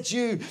gaze at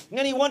you,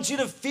 and He wants you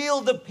to feel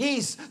the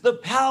peace, the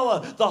power,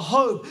 the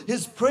hope,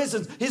 His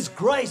presence, His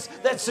grace,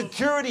 that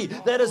security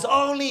that is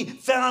only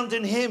found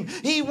in Him.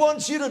 He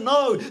wants you to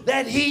know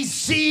that He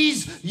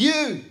sees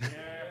you.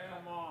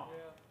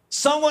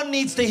 Someone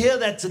needs to hear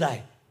that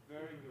today.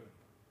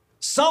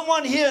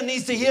 Someone here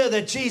needs to hear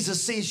that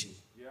Jesus sees you.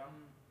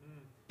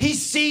 He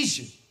sees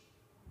you.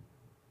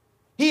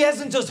 He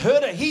hasn't just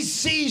heard it, He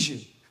sees you.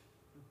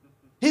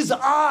 His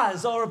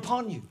eyes are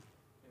upon you.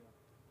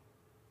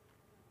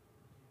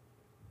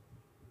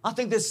 I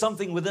think there's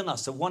something within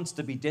us that wants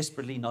to be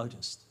desperately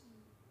noticed.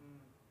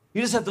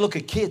 You just have to look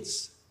at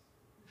kids.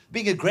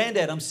 Being a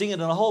granddad, I'm seeing it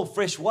in a whole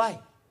fresh way.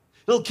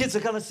 Little kids are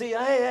going to see,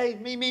 hey,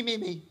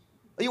 me.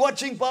 Are you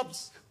watching,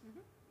 Pops?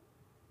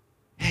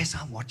 Yes,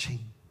 I'm watching.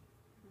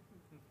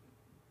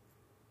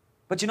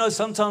 But you know,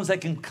 sometimes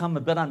that can become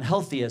a bit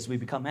unhealthy as we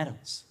become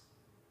adults.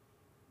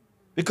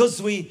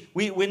 Because we're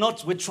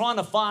trying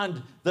to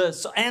find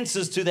the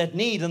answers to that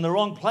need in the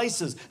wrong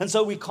places. And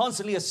so we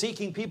constantly are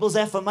seeking people's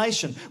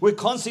affirmation. We're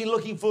constantly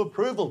looking for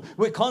approval.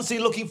 We're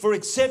constantly looking for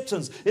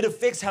acceptance. It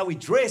affects how we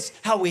dress,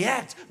 how we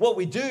act, what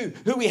we do,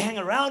 who we hang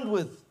around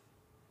with.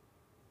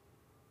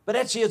 But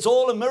actually, it's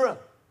all a mirror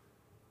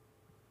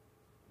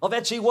of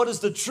actually what is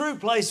the true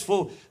place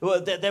for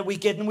that we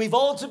get. And we've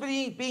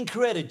ultimately been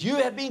created. You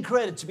have been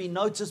created to be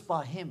noticed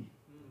by Him.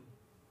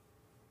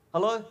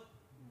 Hello?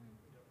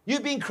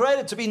 You've been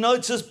created to be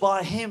noticed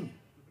by Him.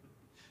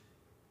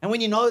 And when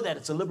you know that,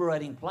 it's a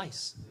liberating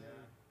place.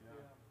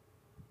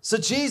 So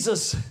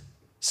Jesus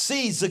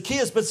sees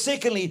Zacchaeus, but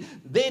secondly,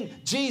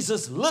 then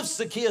Jesus lifts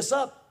Zacchaeus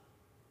up.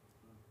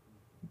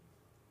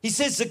 He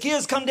says,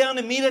 Zacchaeus, come down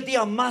immediately.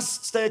 I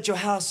must stay at your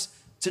house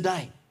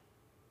today.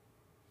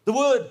 The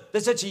word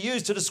that's actually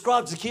used to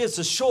describe Zacchaeus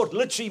as short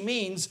literally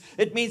means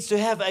to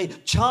have a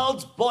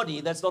child's body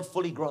that's not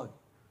fully grown.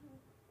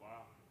 Wow.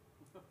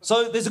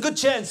 So there's a good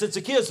chance that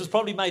Zacchaeus was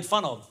probably made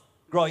fun of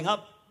growing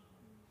up.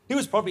 He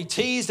was probably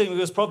teased and he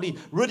was probably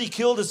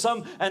ridiculed as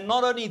some. And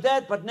not only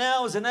that, but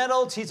now as an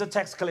adult, he's a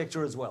tax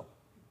collector as well.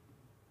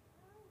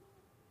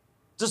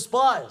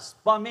 Despised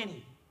by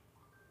many.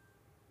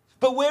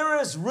 But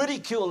whereas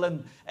ridicule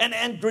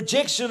and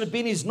rejection had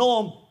been his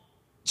norm,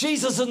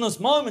 Jesus in this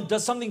moment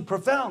does something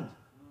profound.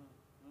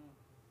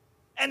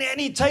 And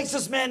he takes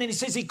this man and he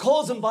says, he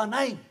calls him by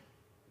name.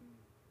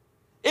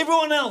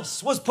 Everyone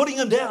else was putting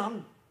him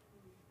down,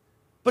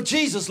 but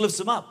Jesus lifts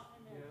him up.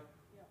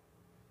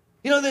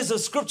 You know, there's a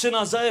scripture in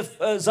Isaiah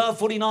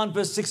 49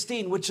 verse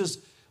 16, which has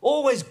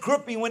always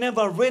gripped me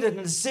whenever I read it.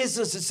 And it says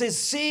this, it says,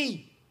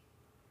 see,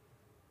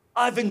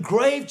 I've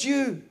engraved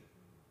you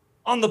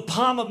on the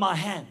palm of my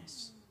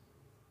hands.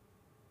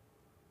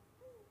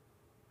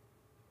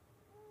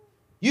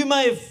 You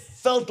may have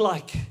felt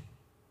like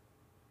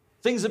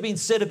things have been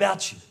said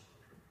about you.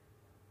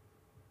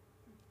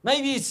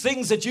 Maybe it's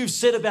things that you've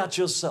said about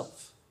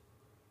yourself.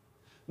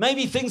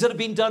 Maybe things that have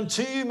been done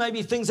to you,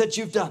 maybe things that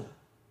you've done.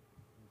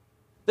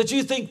 That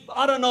you think,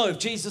 I don't know if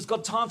Jesus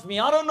got time for me.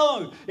 I don't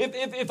know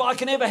if I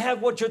can ever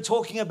have what you're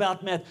talking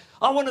about, Matt.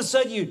 I want to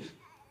say to you,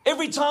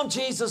 every time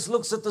Jesus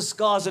looks at the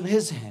scars in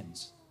his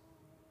hands,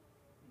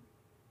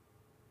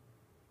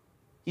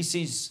 he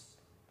sees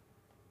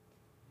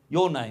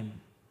your name,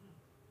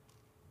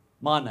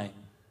 my name,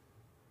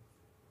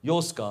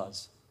 your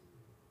scars,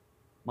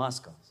 my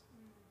scars.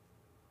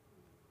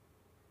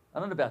 I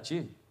don't know about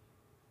you,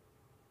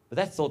 but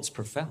that thought's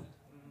profound.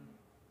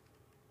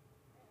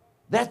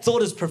 That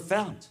thought is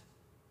profound.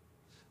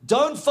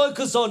 Don't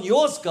focus on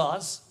your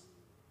scars,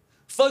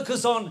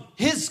 focus on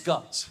his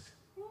scars.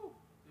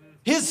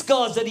 His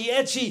scars that he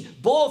actually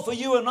bore for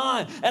you and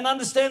I, and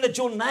understand that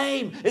your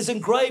name is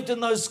engraved in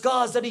those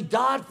scars, that he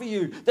died for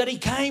you, that he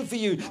came for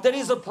you, that he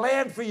has a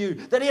plan for you,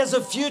 that he has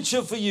a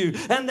future for you,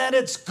 and that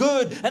it's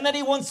good, and that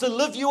he wants to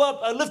lift you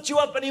up,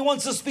 and he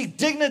wants to speak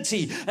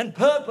dignity and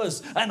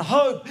purpose and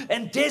hope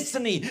and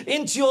destiny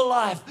into your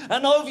life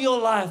and over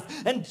your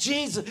life. And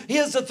Jesus,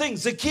 here's the thing,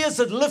 Zacchaeus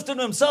had lifted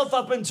himself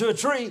up into a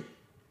tree,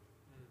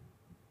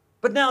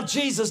 but now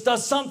Jesus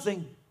does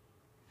something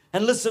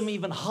and lifts him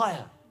even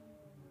higher,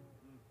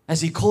 as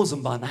he calls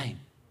him by name.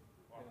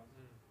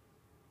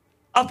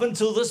 Up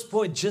until this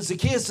point,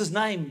 Zacchaeus'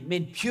 name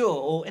meant pure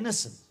or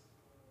innocent.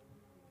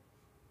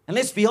 And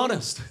let's be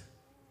honest,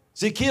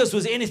 Zacchaeus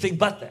was anything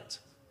but that.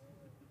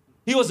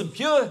 He wasn't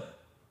pure.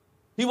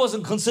 He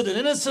wasn't considered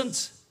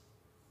innocent.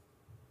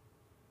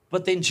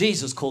 But then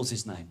Jesus calls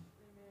his name.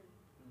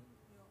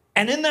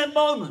 And in that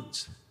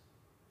moment,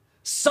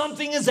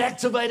 something is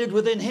activated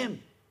within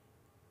him.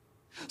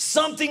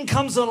 Something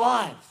comes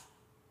alive.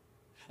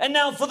 And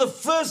now for the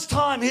first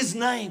time, his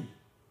name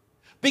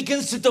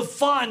begins to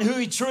define who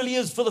he truly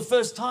is for the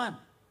first time.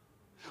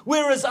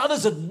 Whereas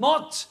others had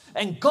mocked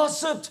and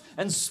gossiped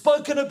and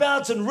spoken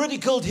about and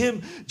ridiculed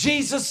him,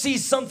 Jesus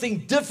sees something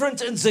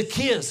different in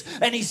Zacchaeus.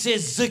 And he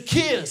says,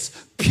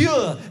 Zacchaeus,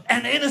 pure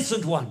and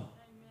innocent one.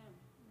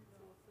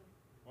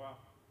 Wow.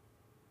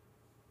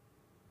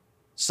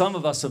 Some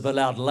of us have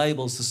allowed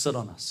labels to sit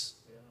on us.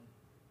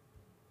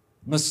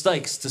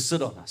 Mistakes to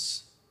sit on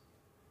us.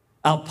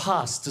 Our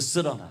past to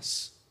sit on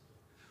us.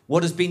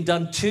 What has been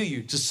done to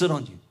you to sit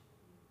on you.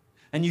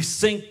 And you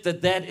think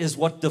that that is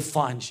what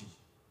defines you.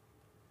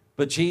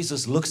 But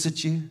Jesus looks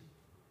at you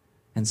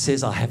and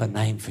says, I have a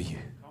name for you.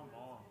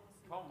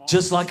 Come on.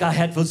 Just like I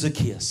had for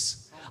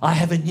Zacchaeus. I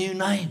have a new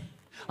name.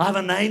 I have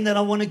a name that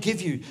I want to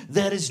give you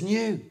that is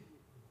new.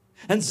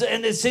 And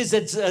it says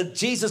that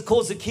Jesus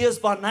calls Zacchaeus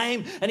by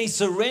name and he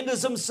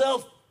surrenders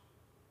himself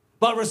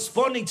by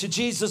responding to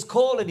Jesus'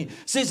 call. And he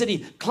says that he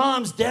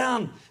climbs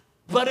down.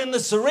 But in the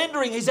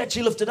surrendering, he's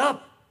actually lifted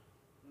up.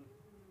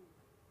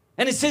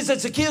 And it says that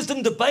Zacchaeus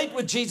didn't debate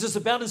with Jesus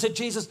about it and said,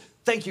 Jesus,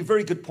 thank you,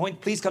 very good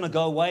point. Please kind of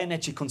go away and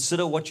actually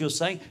consider what you're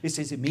saying. It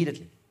says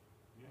immediately.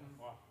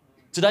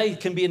 Today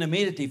can be an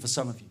immediately for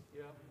some of you.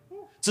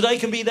 Today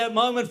can be that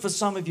moment for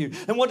some of you.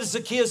 And what does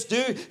Zacchaeus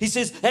do? He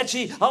says,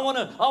 actually,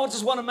 I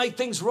just want to make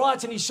things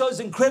right. And he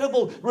shows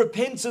incredible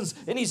repentance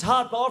in his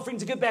heart by offering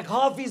to give back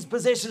half his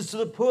possessions to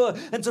the poor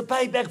and to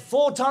pay back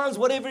 4 times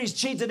whatever he's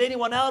cheated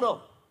anyone out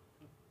of.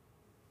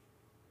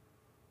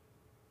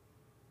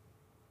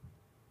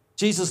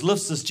 Jesus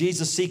lifts this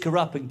Jesus seeker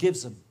up and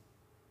gives him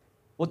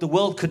what the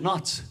world could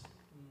not.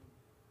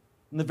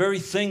 And the very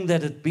thing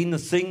that had been the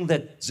thing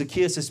that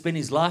Zacchaeus has spent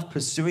his life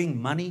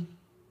pursuing, money,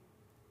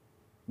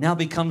 now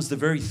becomes the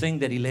very thing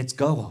that he lets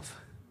go of.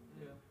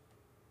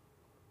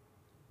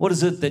 What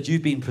is it that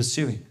you've been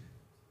pursuing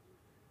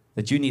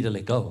that you need to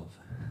let go of?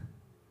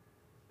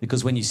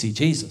 Because when you see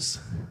Jesus,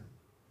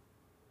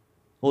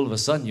 all of a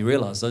sudden you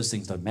realize those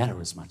things don't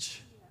matter as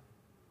much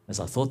as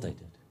I thought they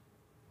did.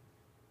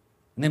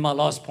 And then my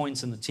last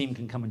points, and the team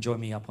can come and join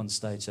me up on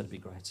stage. That'd be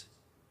great.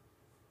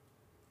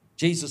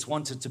 Jesus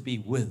wanted to be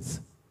with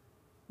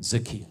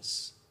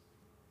Zacchaeus.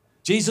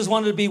 Jesus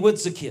wanted to be with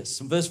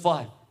Zacchaeus. In verse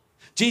 5,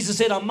 Jesus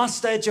said, I must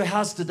stay at your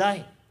house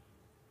today.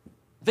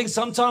 I think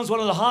sometimes one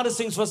of the hardest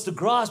things for us to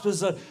grasp is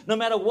that no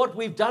matter what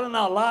we've done in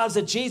our lives,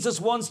 that Jesus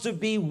wants to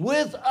be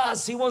with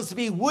us. He wants to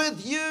be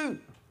with you.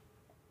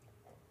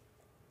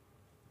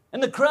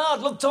 And the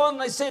crowd looked on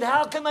and they said,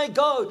 how can they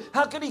go?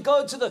 How can he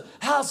go to the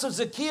house of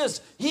Zacchaeus?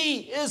 He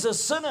is a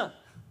sinner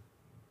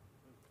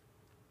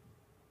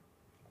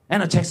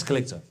and a tax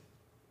collector.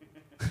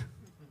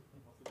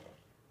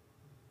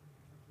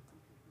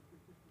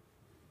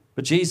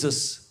 But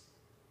Jesus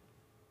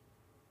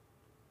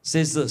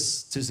says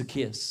this to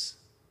Zacchaeus.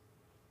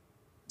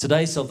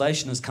 Today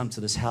salvation has come to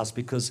this house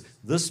because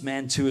this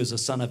man too is a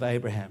son of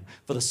Abraham.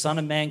 For the Son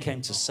of Man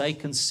came to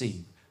seek and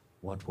see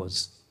what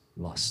was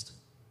lost.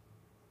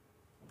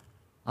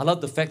 I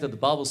love the fact that the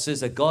Bible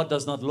says that God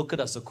does not look at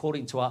us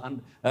according to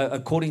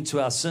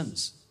our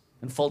sins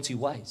and faulty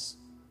ways,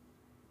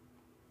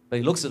 but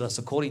He looks at us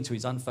according to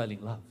His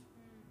unfailing love.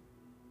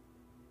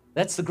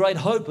 That's the great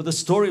hope of the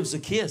story of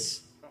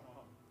Zacchaeus.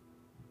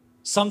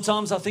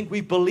 Sometimes I think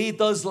we believe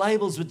those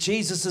labels, but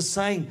Jesus is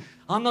saying,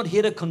 I'm not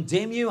here to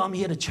condemn you, I'm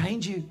here to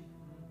change you.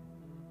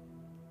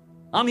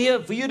 I'm here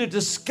for you to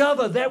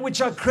discover that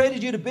which I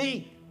created you to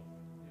be.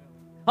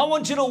 I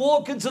want you to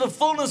walk into the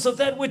fullness of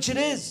that which it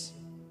is.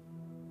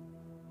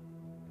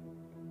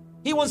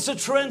 He wants to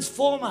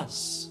transform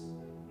us.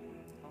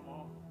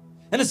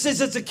 And it says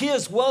that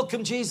Zacchaeus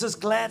welcomed Jesus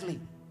gladly.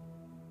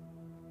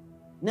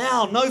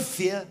 Now, no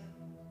fear,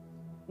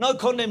 no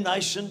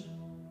condemnation,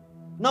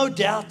 no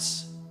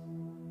doubts,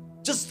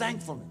 just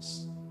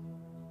thankfulness.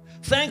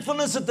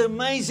 Thankfulness at the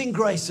amazing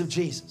grace of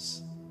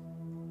Jesus,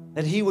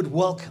 that He would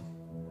welcome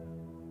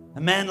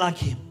a man like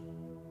him.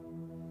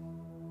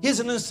 Here's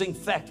an interesting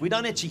fact. We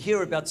don't actually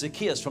hear about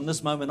Zacchaeus from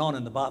this moment on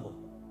in the Bible.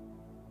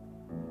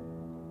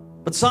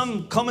 But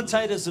some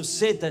commentators have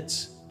said that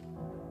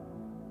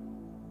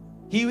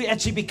he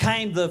actually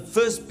became the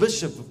first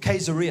bishop of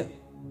Caesarea.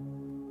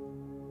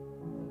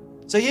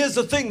 So here's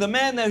the thing. The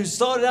man who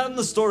started out in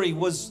the story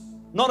was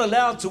not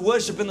allowed to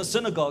worship in the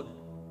synagogue.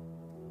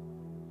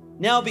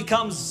 Now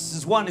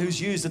becomes one who's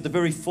used at the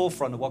very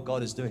forefront of what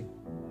God is doing.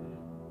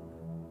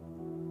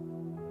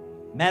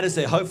 Matt, is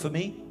there hope for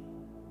me?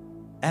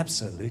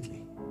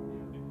 Absolutely.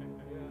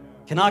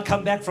 Can I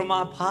come back from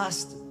my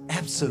past?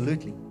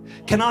 Absolutely.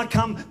 Can I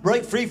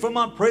break free from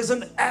my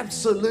present?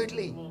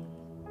 Absolutely.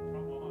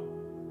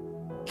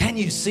 Can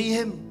you see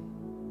Him?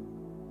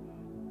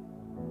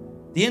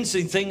 The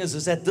interesting thing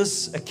is that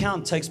this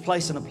account takes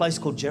place in a place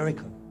called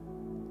Jericho.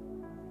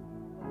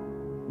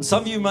 And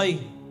some of you may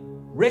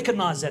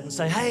recognize that and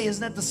say, hey,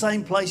 isn't that the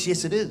same place?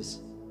 Yes, it is.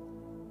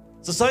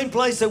 It's the same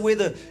place that where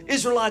the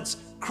Israelites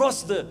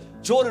crossed the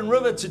Jordan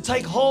River to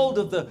take hold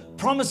of the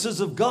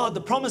promises of God,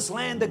 the promised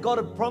land that God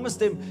had promised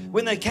them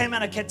when they came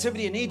out of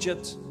captivity in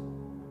Egypt.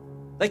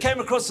 They came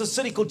across a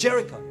city called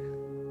Jericho.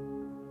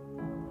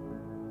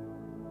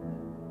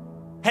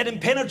 Had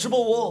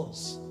impenetrable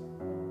walls.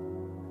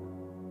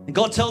 And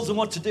God tells them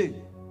what to do.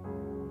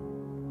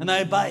 And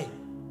they obey.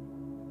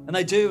 And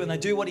they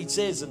do what He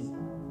says. And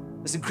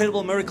this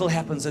incredible miracle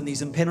happens and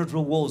these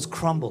impenetrable walls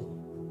crumble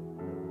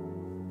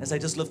as they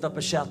just lift up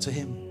a shout to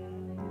Him.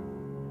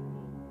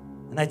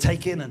 And they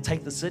take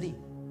the city.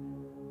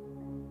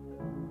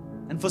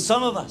 And for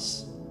some of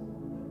us,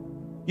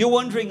 you're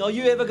wondering, are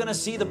you ever going to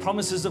see the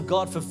promises of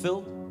God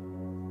fulfilled?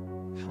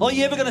 Are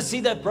you ever going to see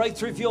that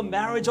breakthrough for your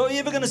marriage? Are you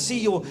ever going to see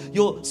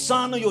your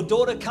son or your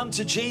daughter come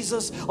to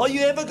Jesus? Are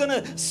you ever going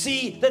to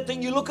see that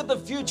thing? You look at the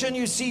future and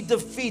you see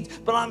defeat.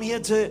 But I'm here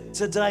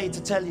today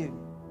to tell you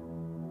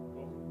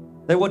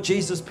that what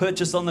Jesus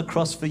purchased on the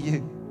cross for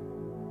you,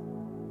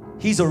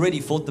 He's already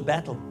fought the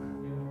battle.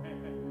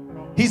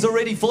 He's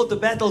already fought the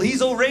battle.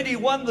 He's already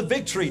won the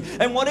victory.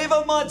 And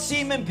whatever might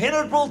seem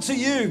impenetrable to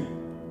you,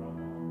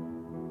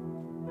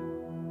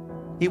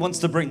 He wants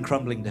to bring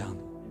crumbling down.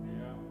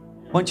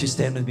 Won't you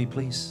stand with me,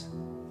 please?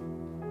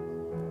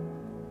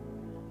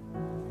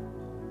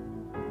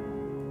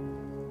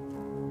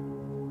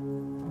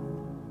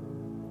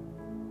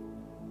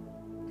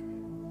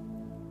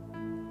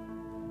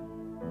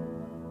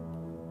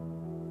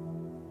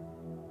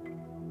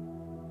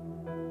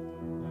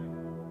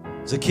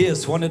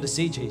 Zacchaeus wanted to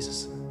see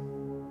Jesus.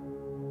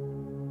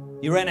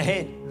 He ran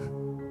ahead.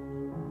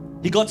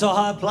 He got to a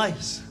higher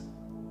place.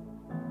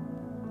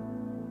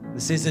 It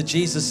says that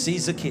Jesus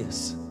sees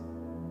Zacchaeus,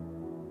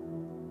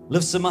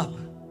 lifts him up,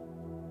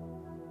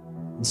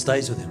 and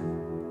stays with him.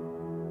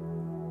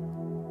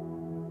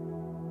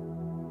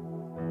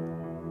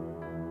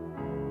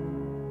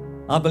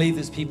 I believe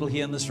there's people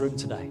here in this room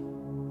today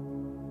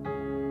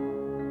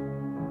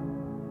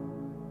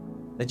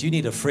that you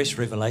need a fresh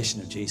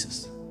revelation of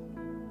Jesus.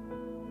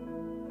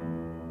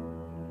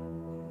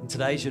 And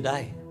today's your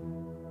day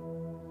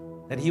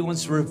that He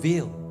wants to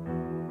reveal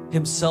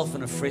Himself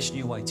in a fresh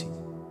new way to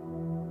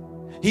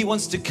you. He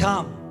wants to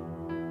come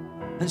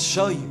and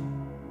show you.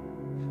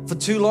 For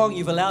too long,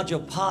 you've allowed your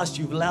past,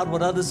 you've allowed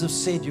what others have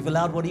said, you've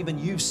allowed what even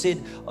you've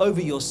said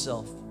over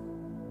yourself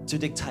to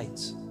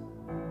dictate.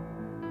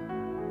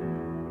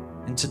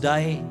 And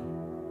today,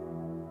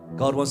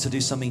 God wants to do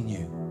something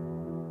new.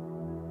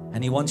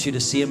 And He wants you to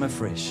see Him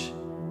afresh.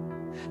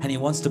 And He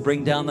wants to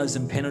bring down those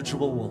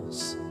impenetrable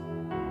walls.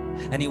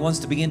 And He wants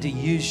to begin to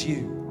use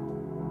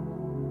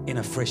you in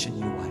a fresh and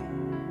new way.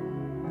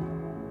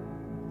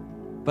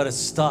 But it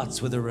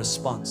starts with a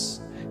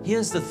response.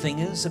 Here's the thing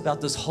is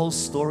about this whole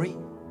story,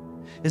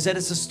 is that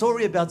it's a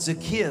story about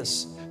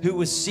Zacchaeus who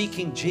was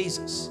seeking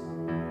Jesus.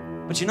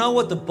 But you know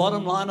what the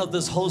bottom line of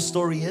this whole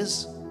story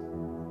is?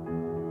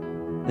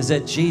 Is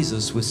that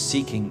Jesus was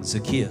seeking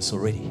Zacchaeus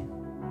already.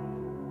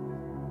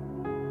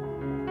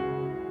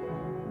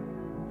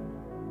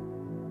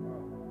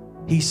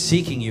 He's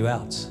seeking you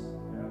out.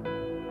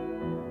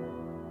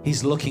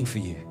 He's looking for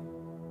you.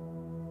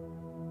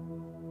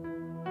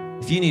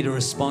 If you need to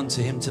respond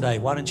to Him today,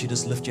 why don't you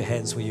just lift your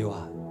hands where you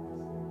are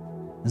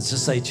and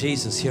just say,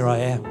 Jesus, here I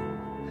am.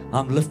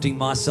 I'm lifting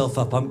myself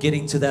up. I'm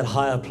getting to that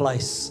higher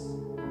place.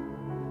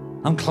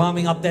 I'm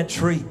climbing up that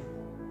tree.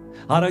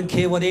 I don't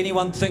care what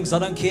anyone thinks. I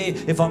don't care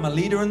if I'm a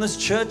leader in this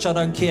church. I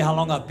don't care how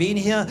long I've been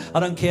here. I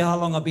don't care how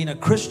long I've been a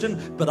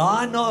Christian. But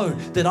I know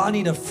that I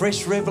need a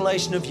fresh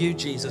revelation of you,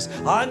 Jesus.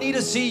 I need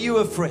to see you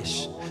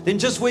afresh. Then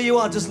just where you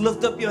are, just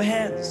lift up your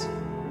hands.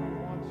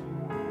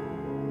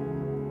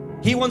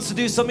 He wants to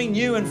do something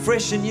new and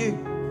fresh in you.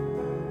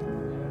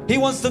 He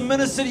wants to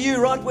minister to you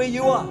right where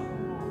you are.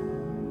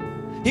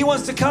 He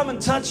wants to come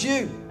and touch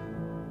you,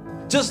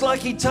 just like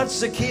He touched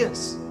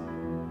Zacchaeus.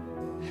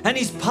 And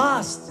his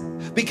past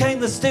became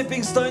the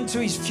stepping stone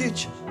to his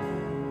future.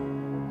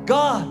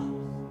 God,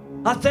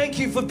 I thank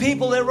you for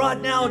people that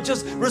right now are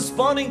just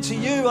responding to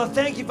you. I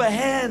thank you for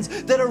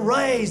hands that are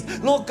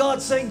raised. Lord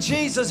God, saying,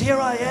 Jesus, here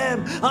I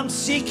am. I'm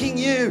seeking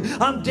you.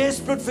 I'm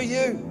desperate for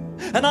you.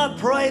 And I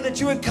pray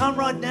that you would come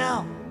right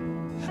now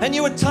and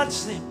you would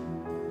touch them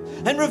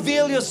and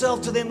reveal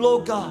yourself to them,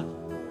 Lord God.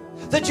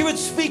 That you would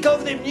speak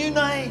over them new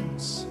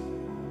names.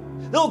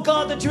 Lord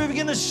God, that you would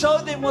begin to show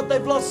them what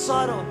they've lost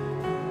sight of.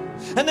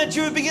 And that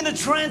you would begin to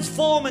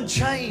transform and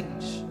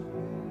change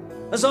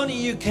as only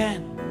you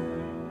can.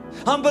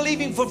 I'm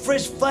believing for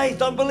fresh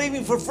faith. I'm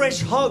believing for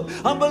fresh hope.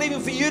 I'm believing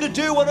for you to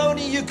do what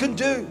only you can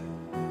do.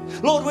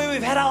 Lord, where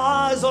we've had our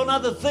eyes on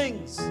other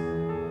things,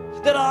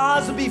 that our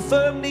eyes will be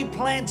firmly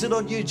planted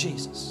on you,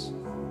 Jesus.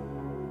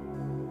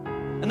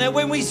 And that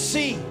when we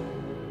see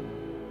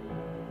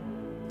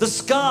the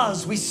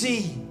scars, we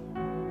see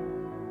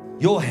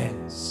your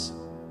hands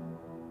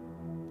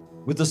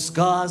with the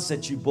scars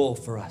that you bore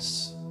for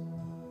us.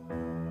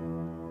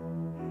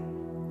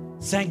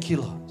 Thank you,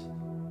 Lord.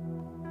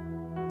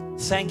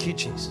 Thank you,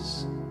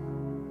 Jesus.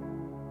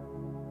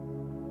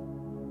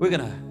 We're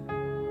going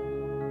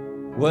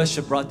to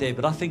worship right there,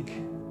 but I think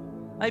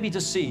maybe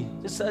just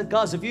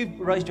guys, if you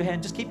raised your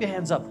hand, just keep your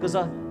hands up, because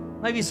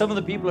maybe some of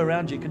the people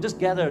around you can just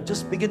gather,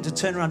 just begin to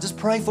turn around, just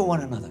pray for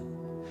one another,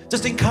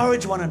 just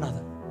encourage one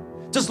another.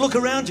 Just look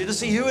around you to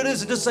see who it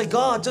is and just say,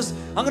 God,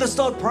 I'm going to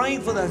start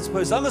praying for that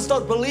person. I'm going to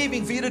start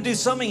believing for you to do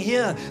something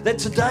here, that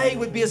today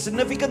would be a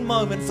significant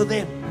moment for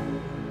them.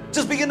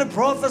 Just begin to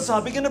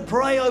prophesy, begin to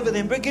pray over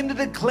them, begin to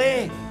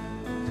declare.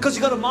 Because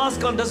you've got a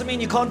mask on doesn't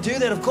mean you can't do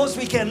that. Of course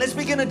we can. Let's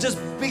begin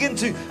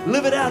to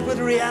live it out with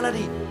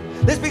reality.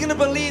 Let's begin to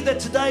believe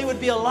that today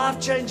would be a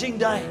life-changing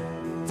day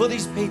for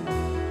these people.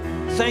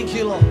 Thank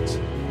you, Lord.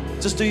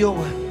 Just do your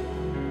work.